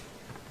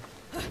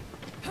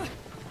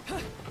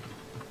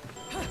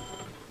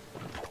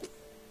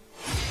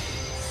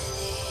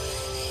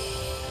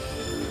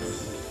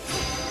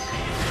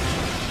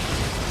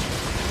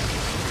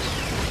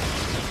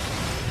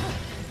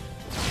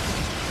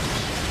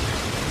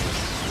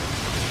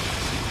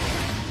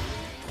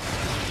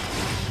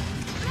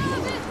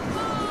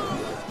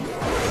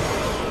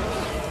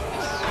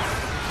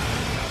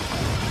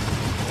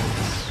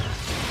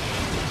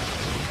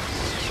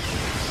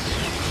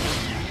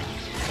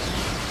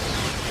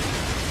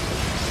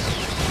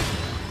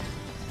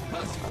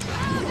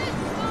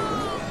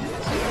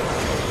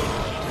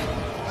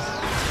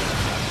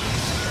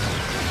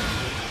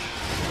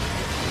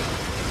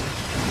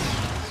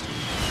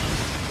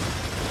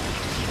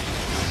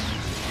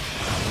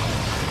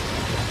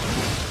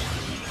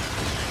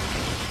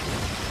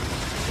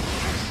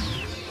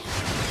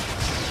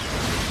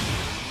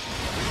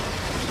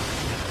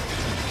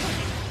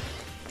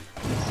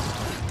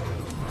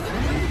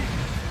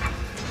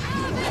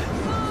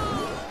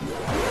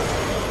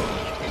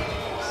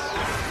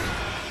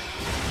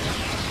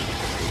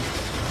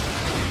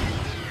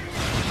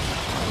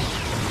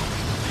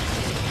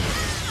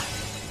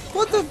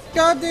 What the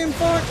goddamn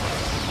fuck?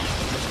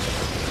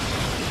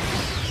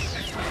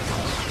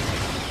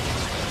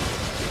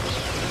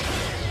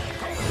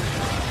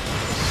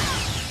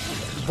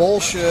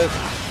 Bullshit.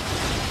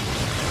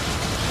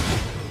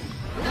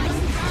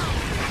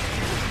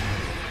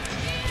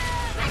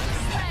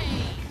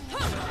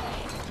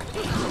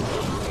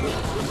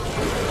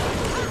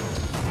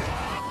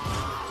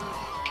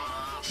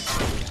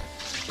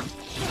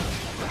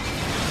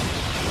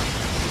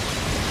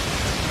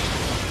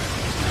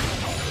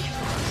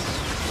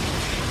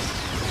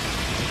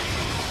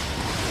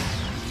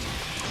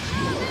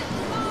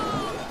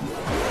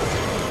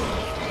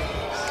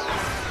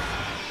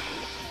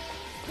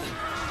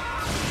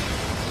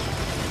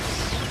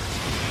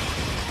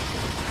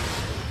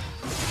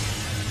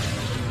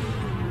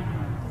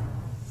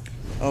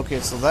 Okay,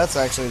 so that's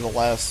actually the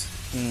last...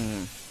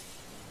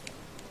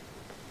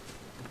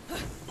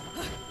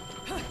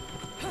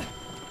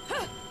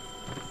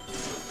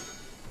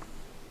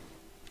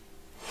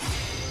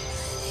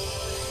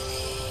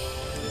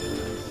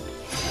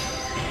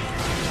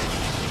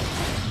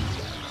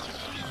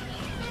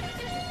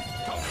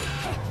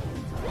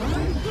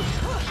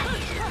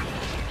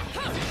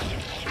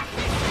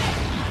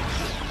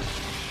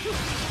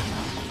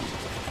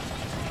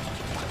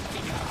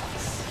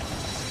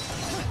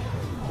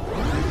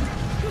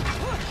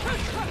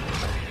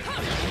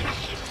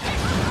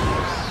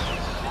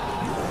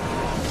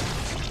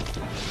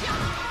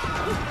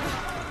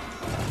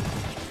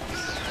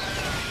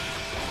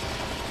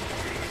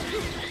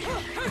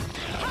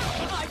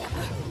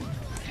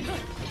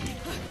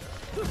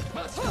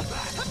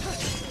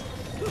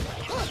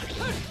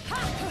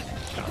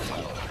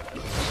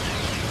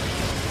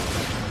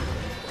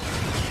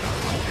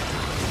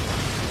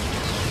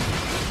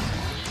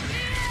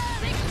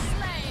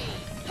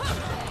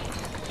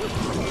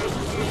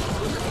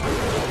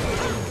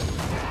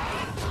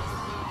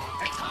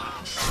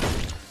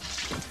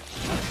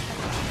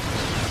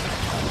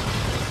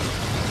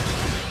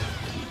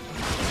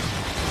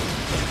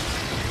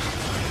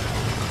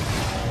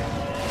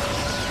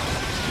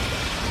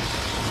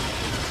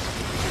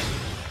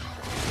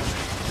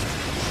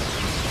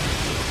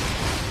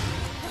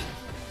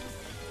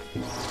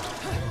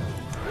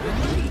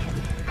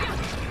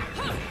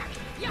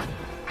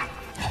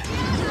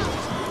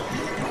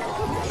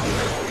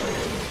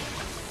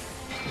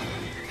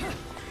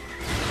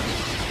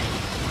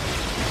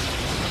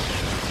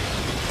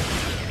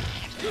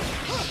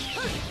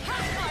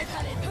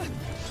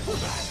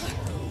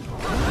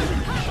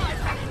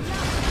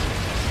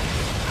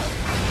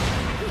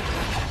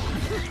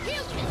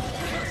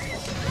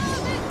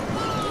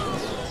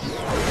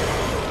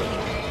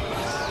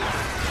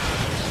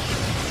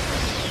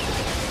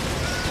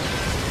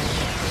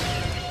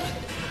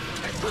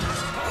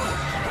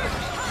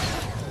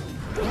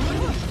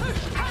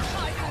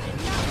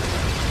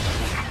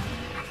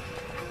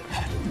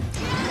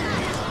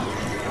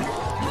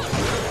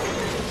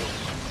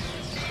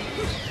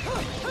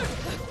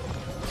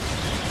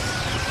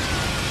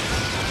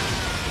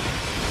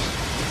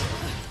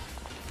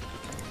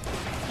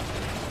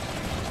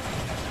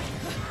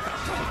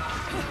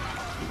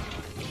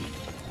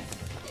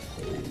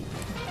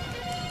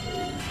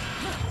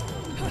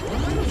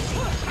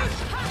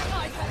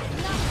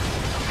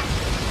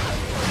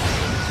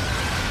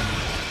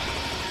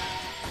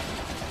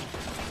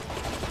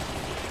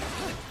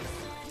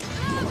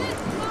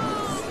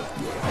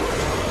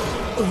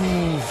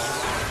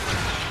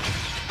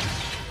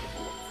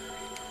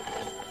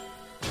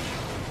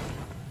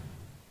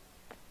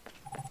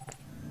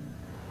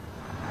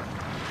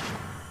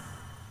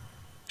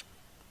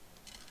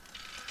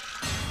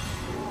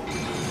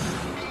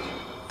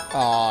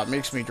 Aw, it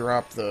makes me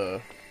drop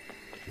the...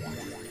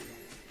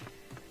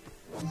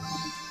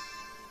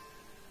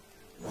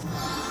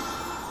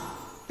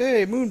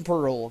 Hey, Moon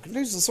Pearl.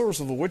 Contains the source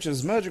of a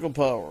witch's magical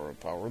power.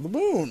 Power of the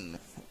moon.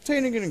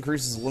 Obtaining it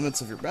increases the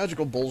limits of your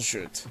magical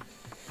bullshit.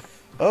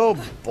 Oh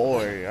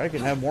boy, I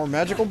can have more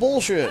magical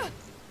bullshit.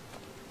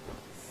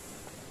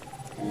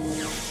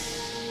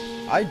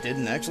 I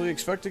didn't actually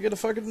expect to get a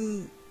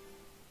fucking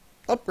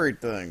upgrade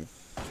thing.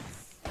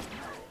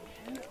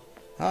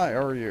 Hi,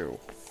 how are you?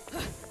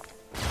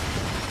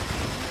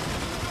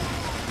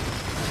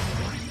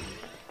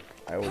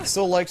 I would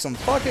still like some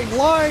fucking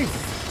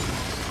life!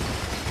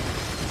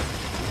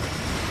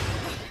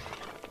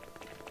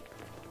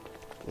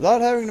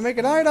 Without having to make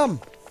an item!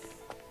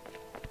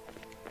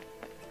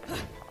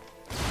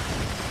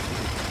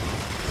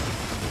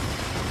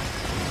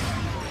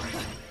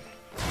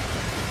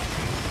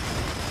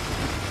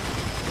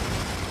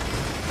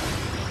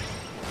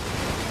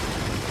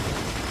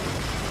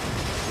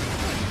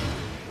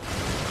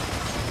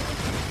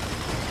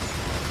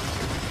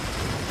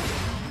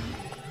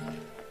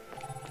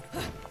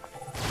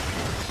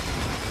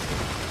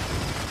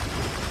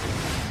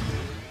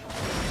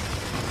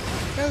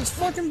 Yeah, there's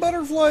fucking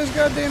butterflies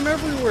goddamn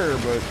everywhere,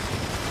 but...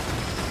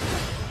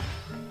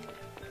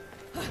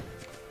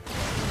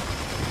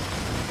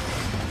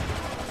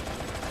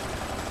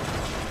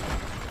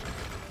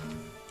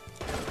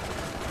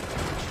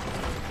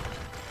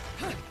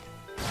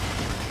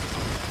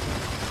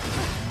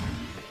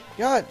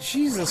 God,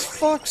 Jesus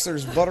fucks,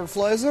 there's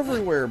butterflies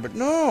everywhere, but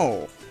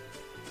no!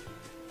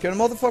 Can a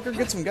motherfucker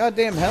get some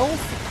goddamn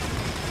health?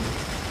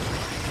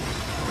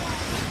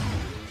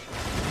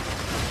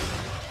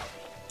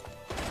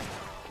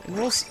 And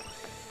we'll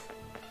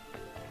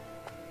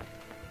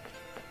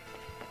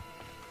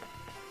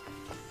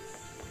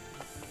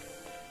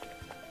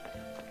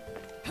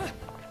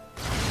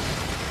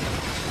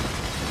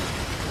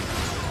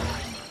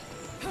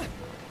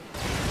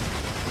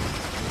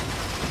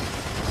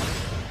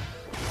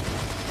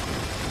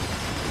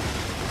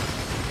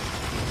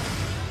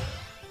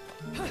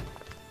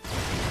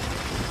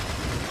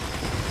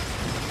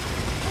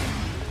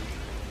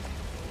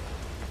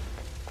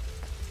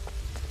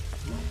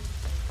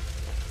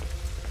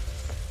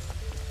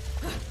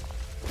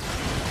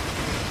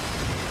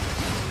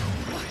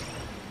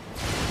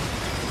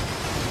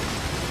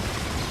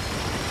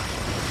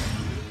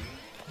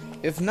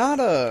If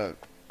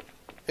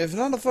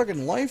not a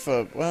fucking life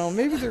up, well,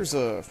 maybe there's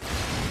a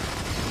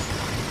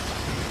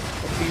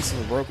piece of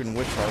a broken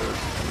witch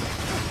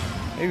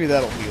heart. Maybe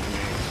that'll heal me.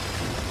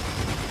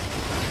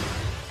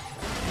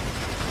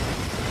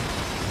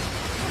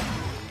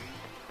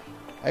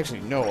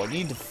 Actually, no, I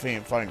need to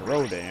find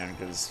Rodan,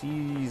 because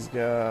he's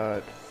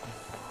got...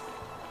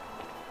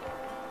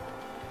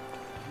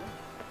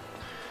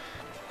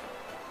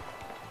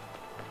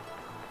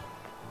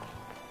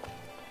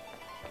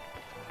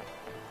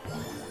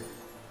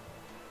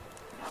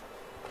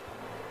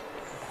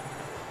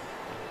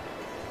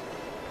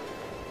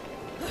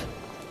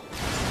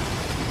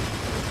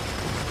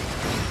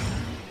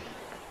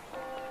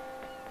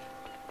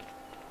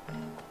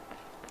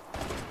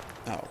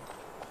 Oh.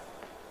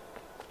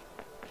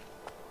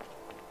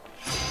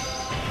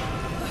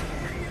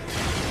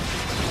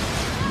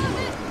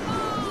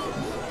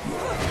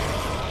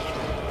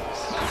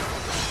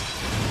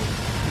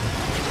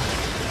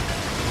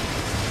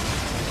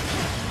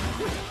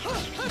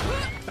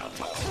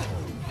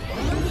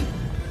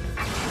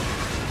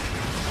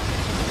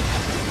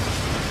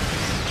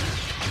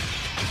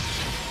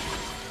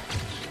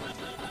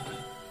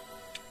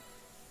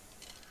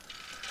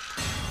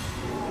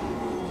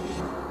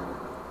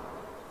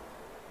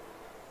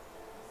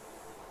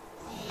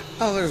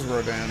 Oh, there's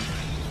Rodan.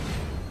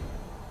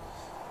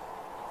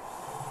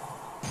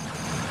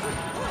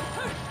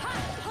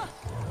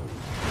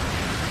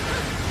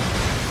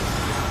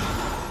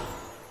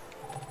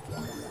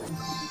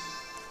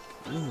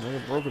 Like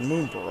a broken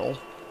moon pearl.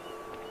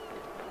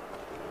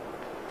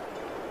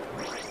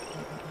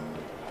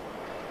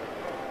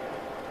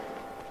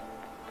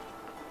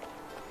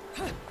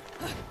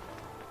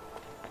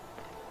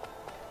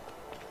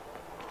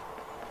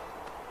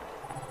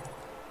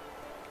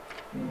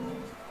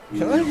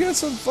 Can I get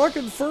some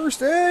fucking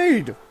first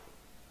aid?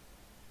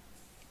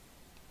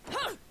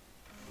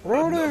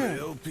 Rodan!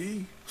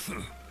 LP?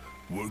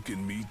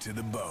 Working me to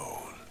the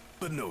bone.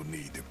 But no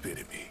need to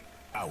pity me.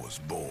 I was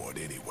bored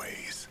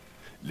anyways.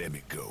 Let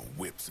me go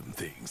whip some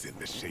things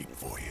into shape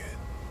for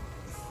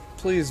you.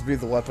 Please be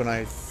the weapon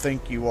I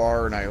think you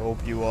are, and I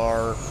hope you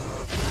are.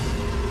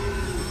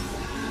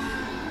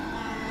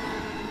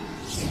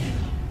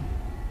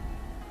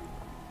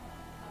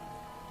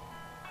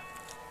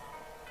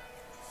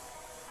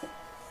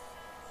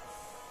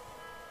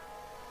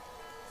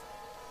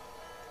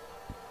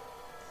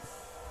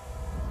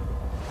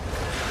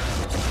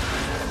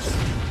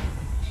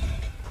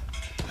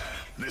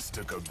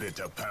 took a bit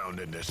of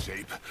pounding to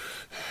shape,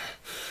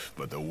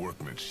 but the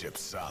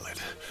workmanship's solid.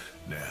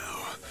 Now,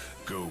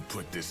 go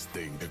put this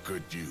thing to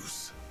good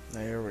use.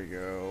 There we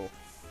go.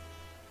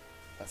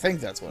 I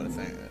think that's what I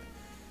think.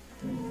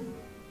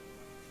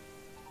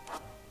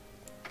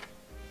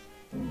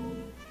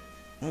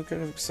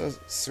 Okay, says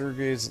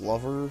Sergei's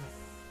lover.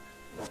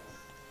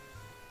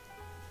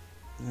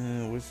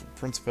 With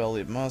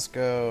Principality of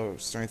Moscow,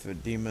 strength of a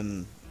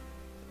demon,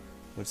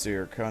 which they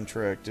are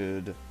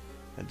contracted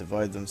and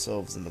divide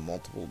themselves into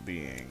multiple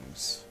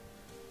beings.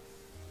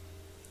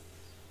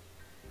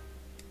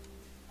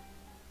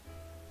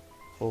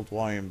 Hold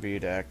Y and B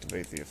to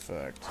activate the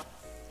effect.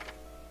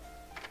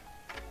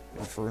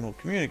 Infernal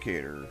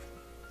Communicator.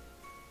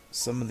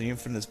 Summon the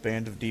infamous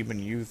band of demon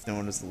youth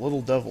known as the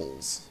Little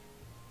Devils.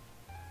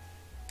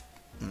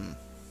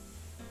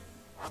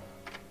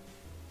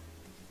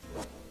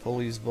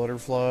 Police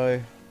Butterfly.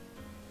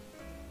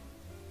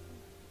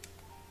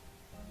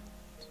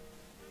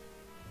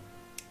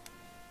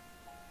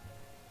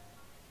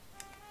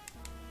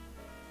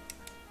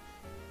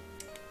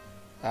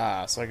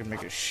 Ah, so I can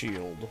make a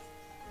shield.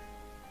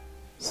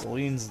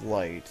 Celine's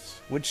Light.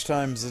 Which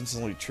time is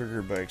instantly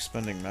triggered by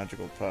expending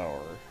magical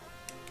power.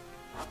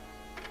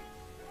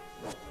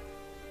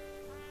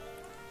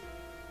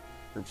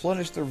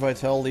 Replenish their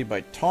vitality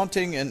by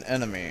taunting an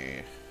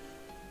enemy.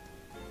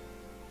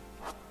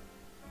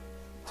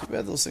 Too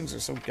bad those things are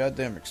so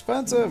goddamn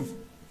expensive.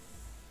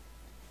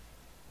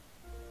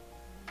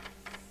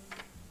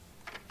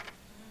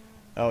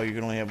 Oh, you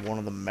can only have one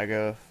of the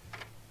megas.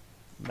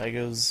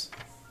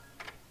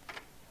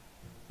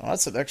 Well,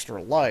 that's an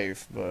extra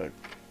life, but...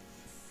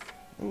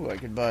 Ooh, I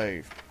could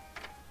buy...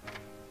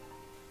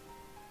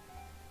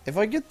 If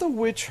I get the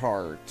Witch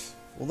Heart,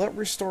 will that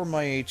restore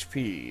my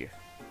HP?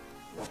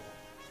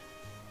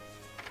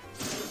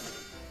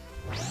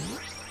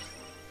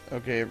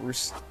 Okay, it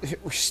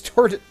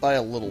restored it by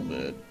a little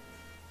bit.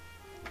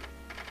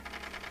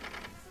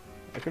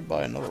 I could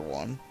buy another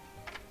one.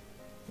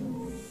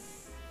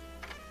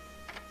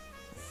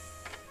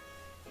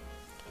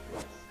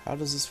 How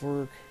does this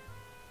work?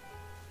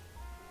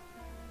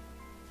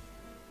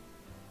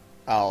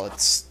 Oh,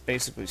 it's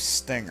basically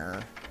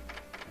Stinger.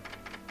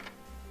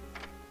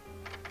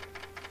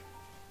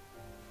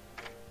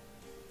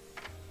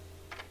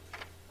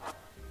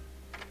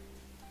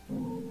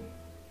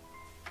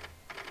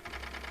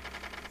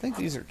 I think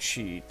these are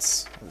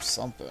cheats or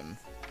something.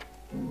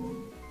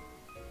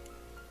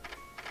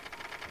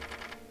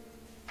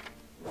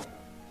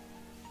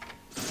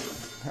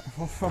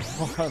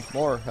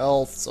 More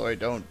health so I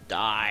don't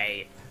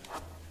die.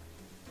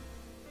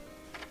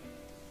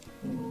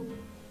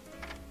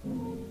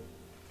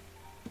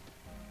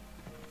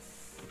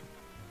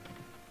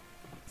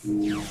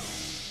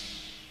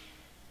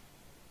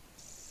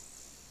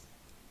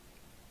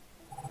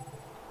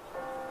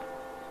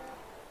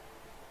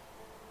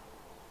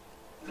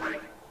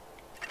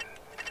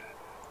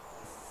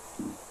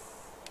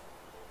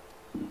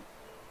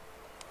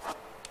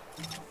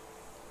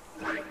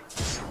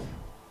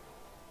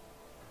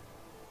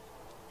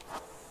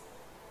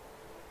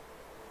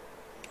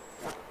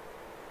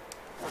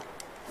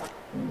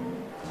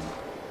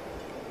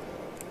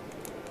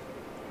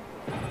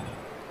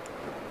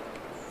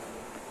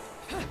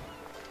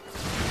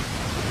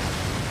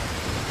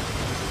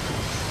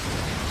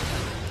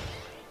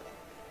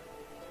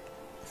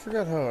 I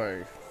forgot how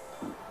I...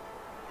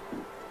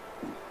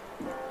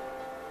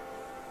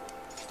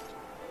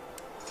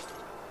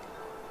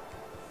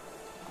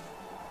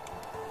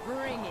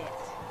 Bring it.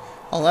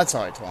 Oh, that's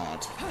how I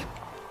taunt.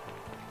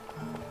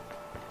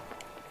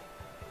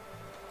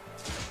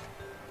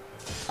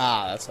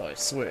 Ah, that's how I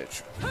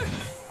switch.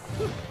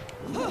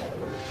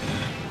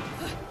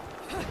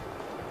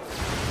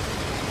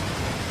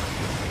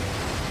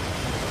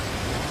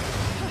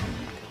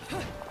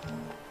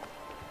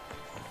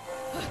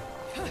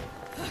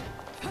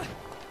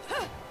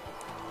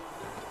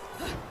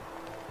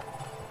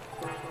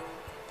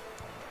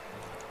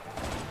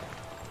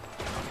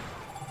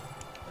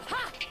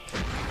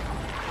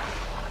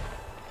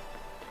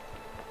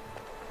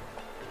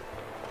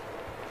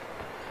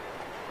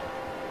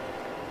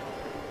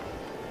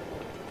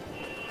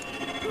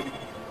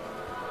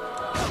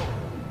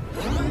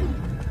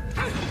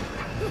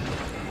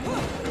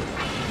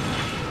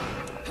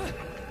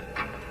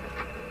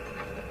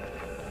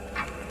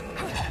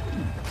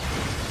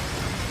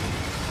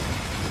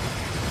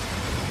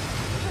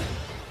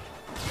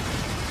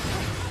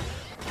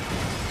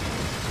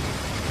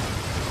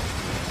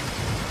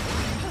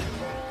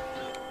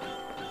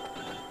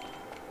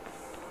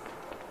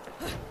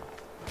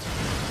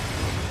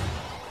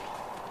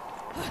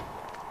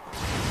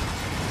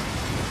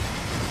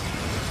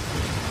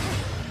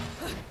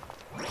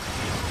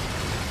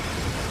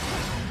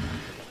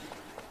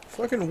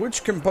 Fucking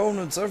witch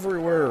components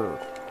everywhere.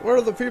 What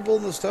are the people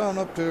in this town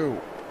up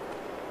to?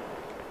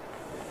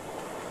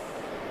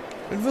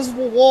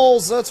 Invisible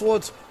walls, that's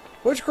what...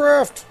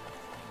 Witchcraft!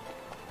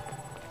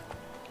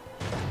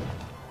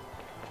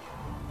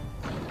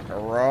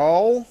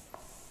 Hello?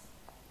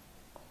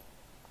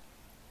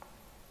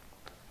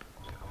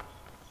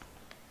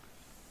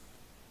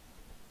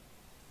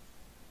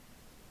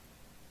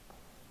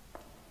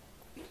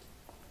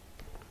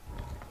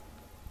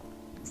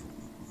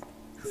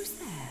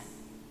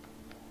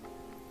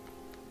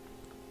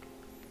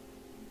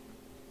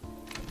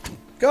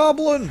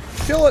 Goblin!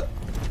 Kill it!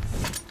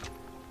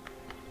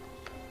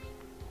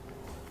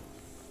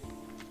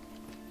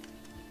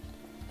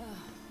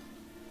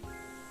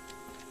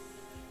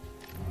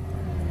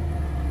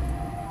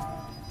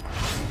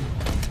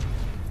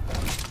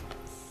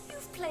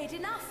 You've played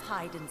enough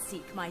hide and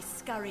seek, my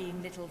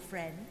scurrying little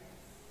friend.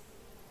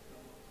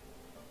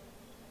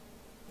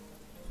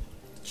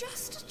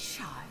 Just a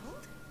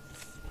child?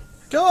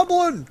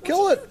 Goblin!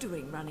 Kill What are it! you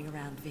doing running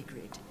around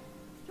Vigrid?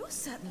 You're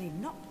certainly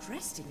not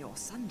dressed in your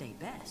Sunday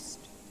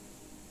best.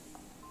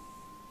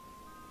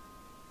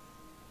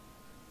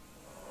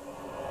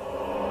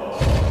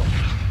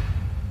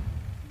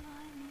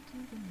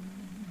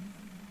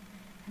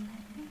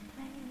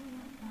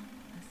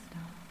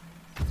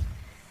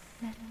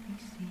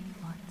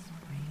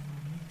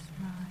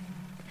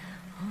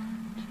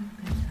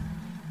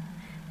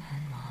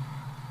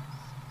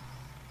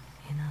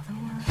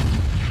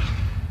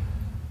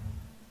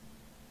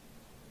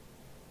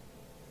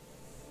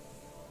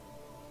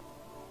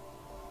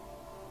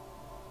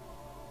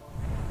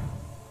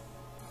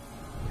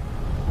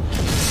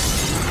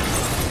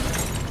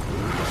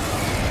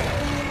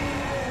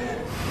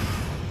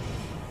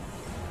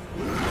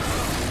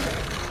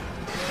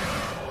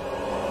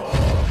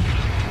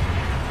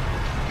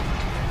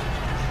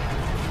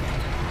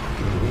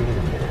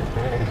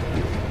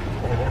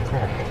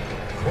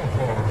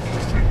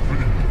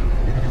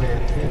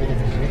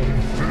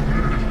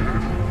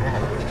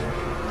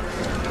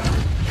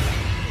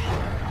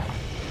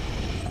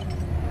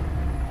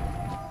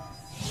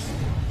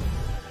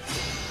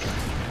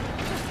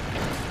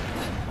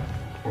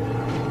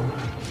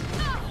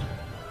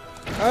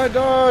 I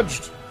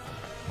dodged!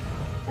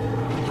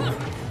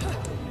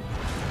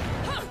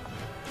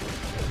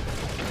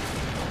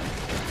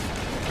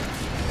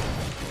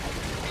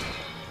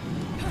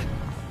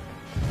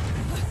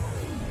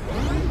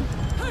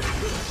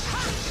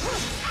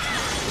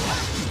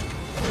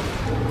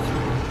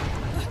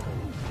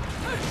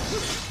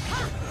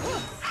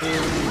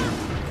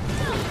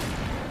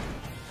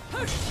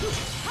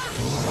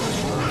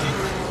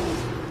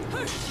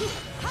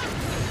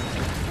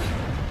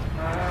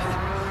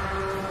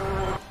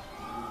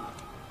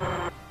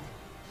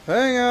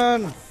 Hang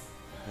on!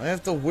 I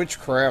have the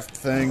witchcraft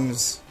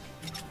things.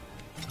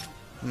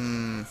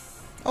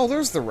 Oh,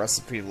 there's the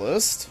recipe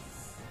list.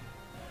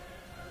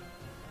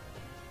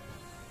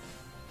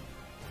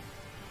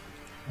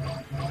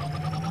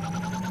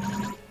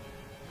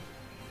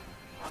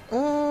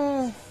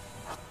 Oh.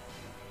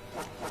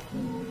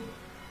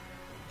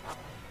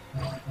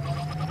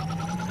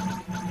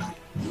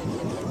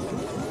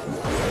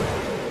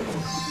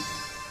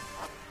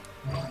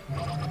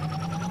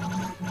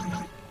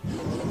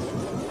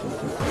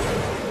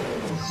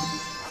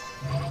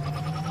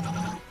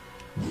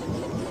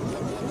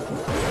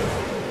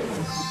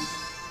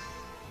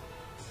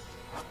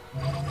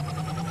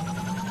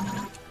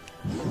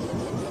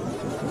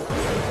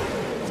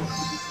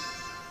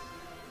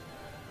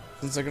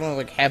 Since I can only,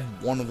 like, have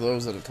one of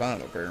those at a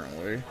time,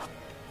 apparently.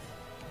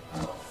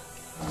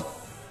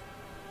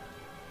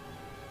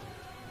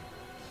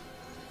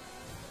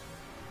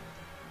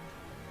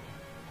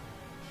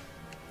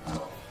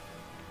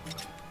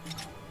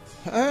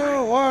 I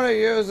don't want to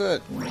use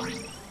it!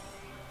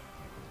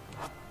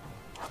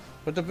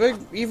 But the big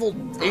evil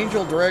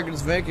angel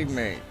dragon's making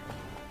me.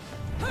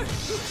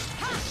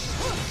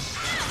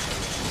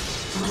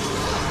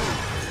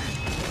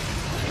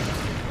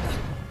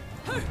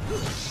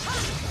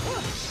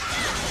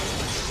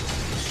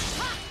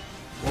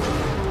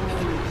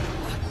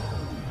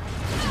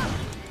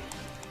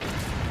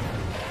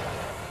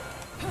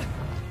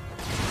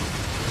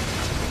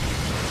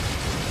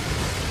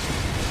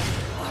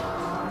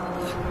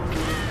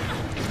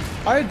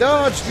 I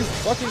dodged, you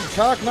fucking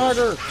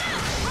cockknocker!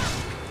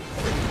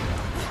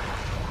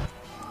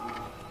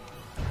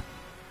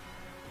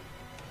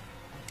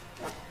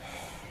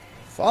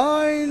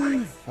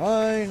 Fine,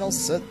 fine, I'll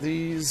set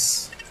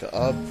these to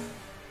up.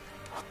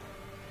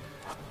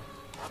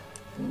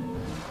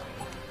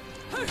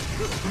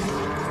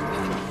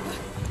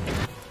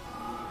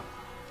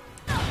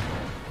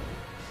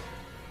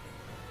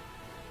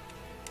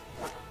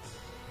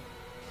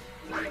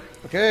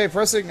 Okay,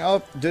 pressing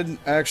up didn't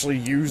actually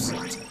use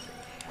it.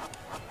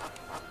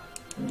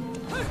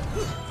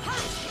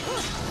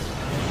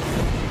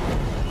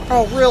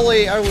 Oh,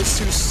 really? I was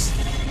too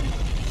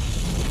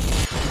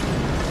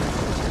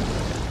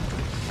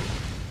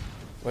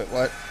Wait,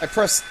 what? I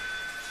pressed...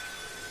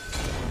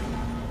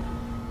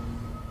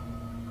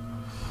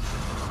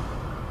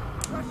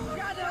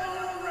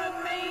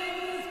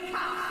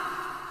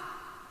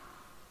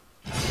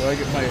 Do I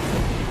get my...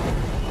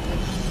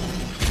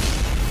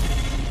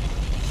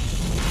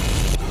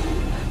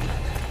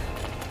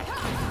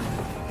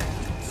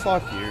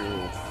 Fuck you.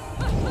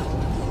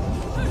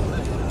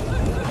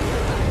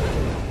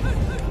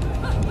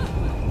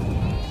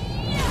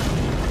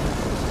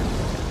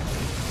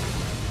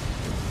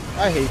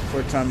 I hate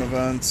QuickTime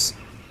events.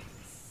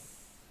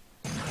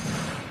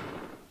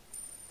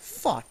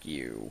 Fuck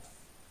you.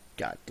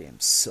 Goddamn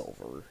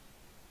silver.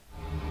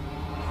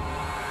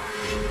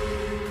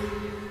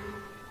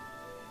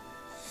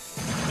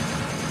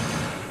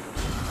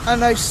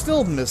 And I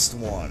still missed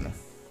one.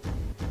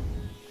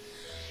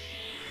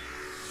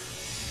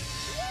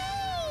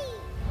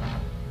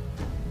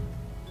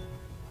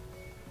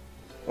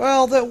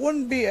 Well, that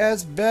wouldn't be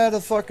as bad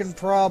a fucking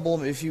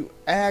problem if you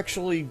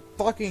actually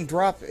fucking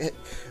drop it.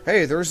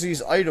 Hey, there's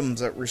these items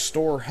that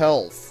restore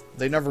health.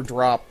 They never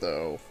drop,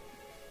 though.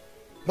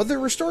 But they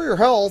restore your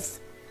health.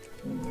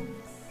 Ladies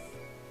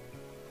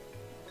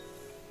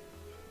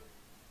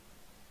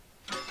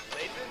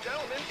and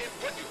gentlemen, it's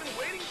what you've been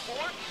waiting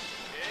for.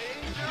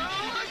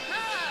 Angel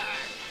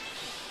attack!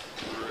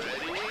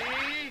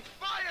 Ready,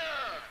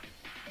 fire!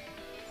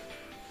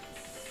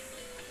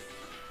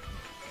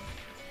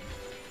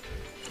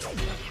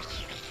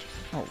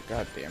 Oh,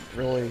 goddamn,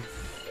 really?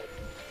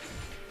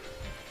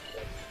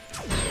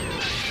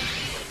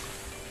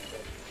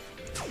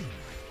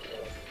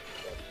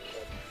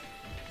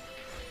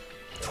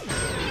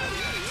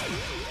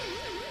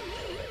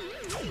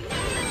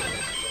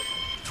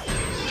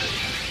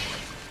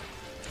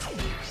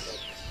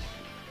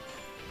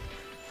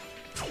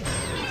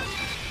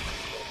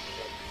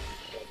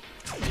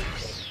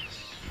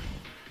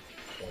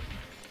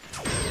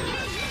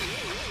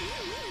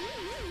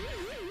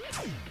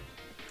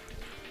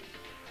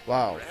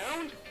 Wow.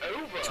 Round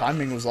over.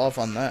 Timing was off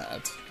on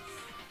that.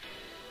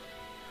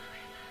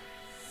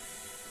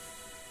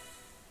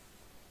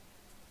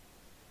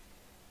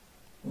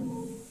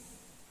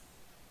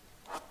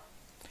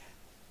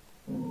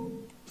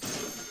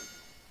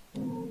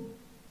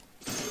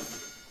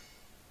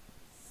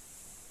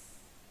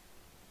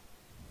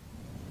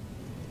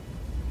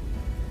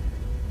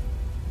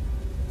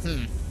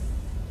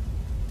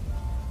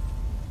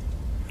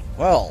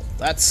 Well,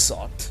 that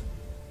sucked.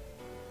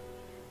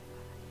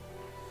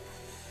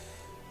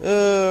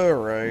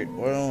 Alright,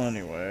 well,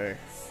 anyway.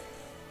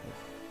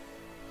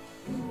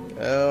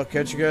 I'll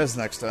catch you guys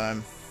next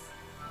time.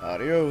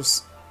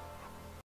 Adios.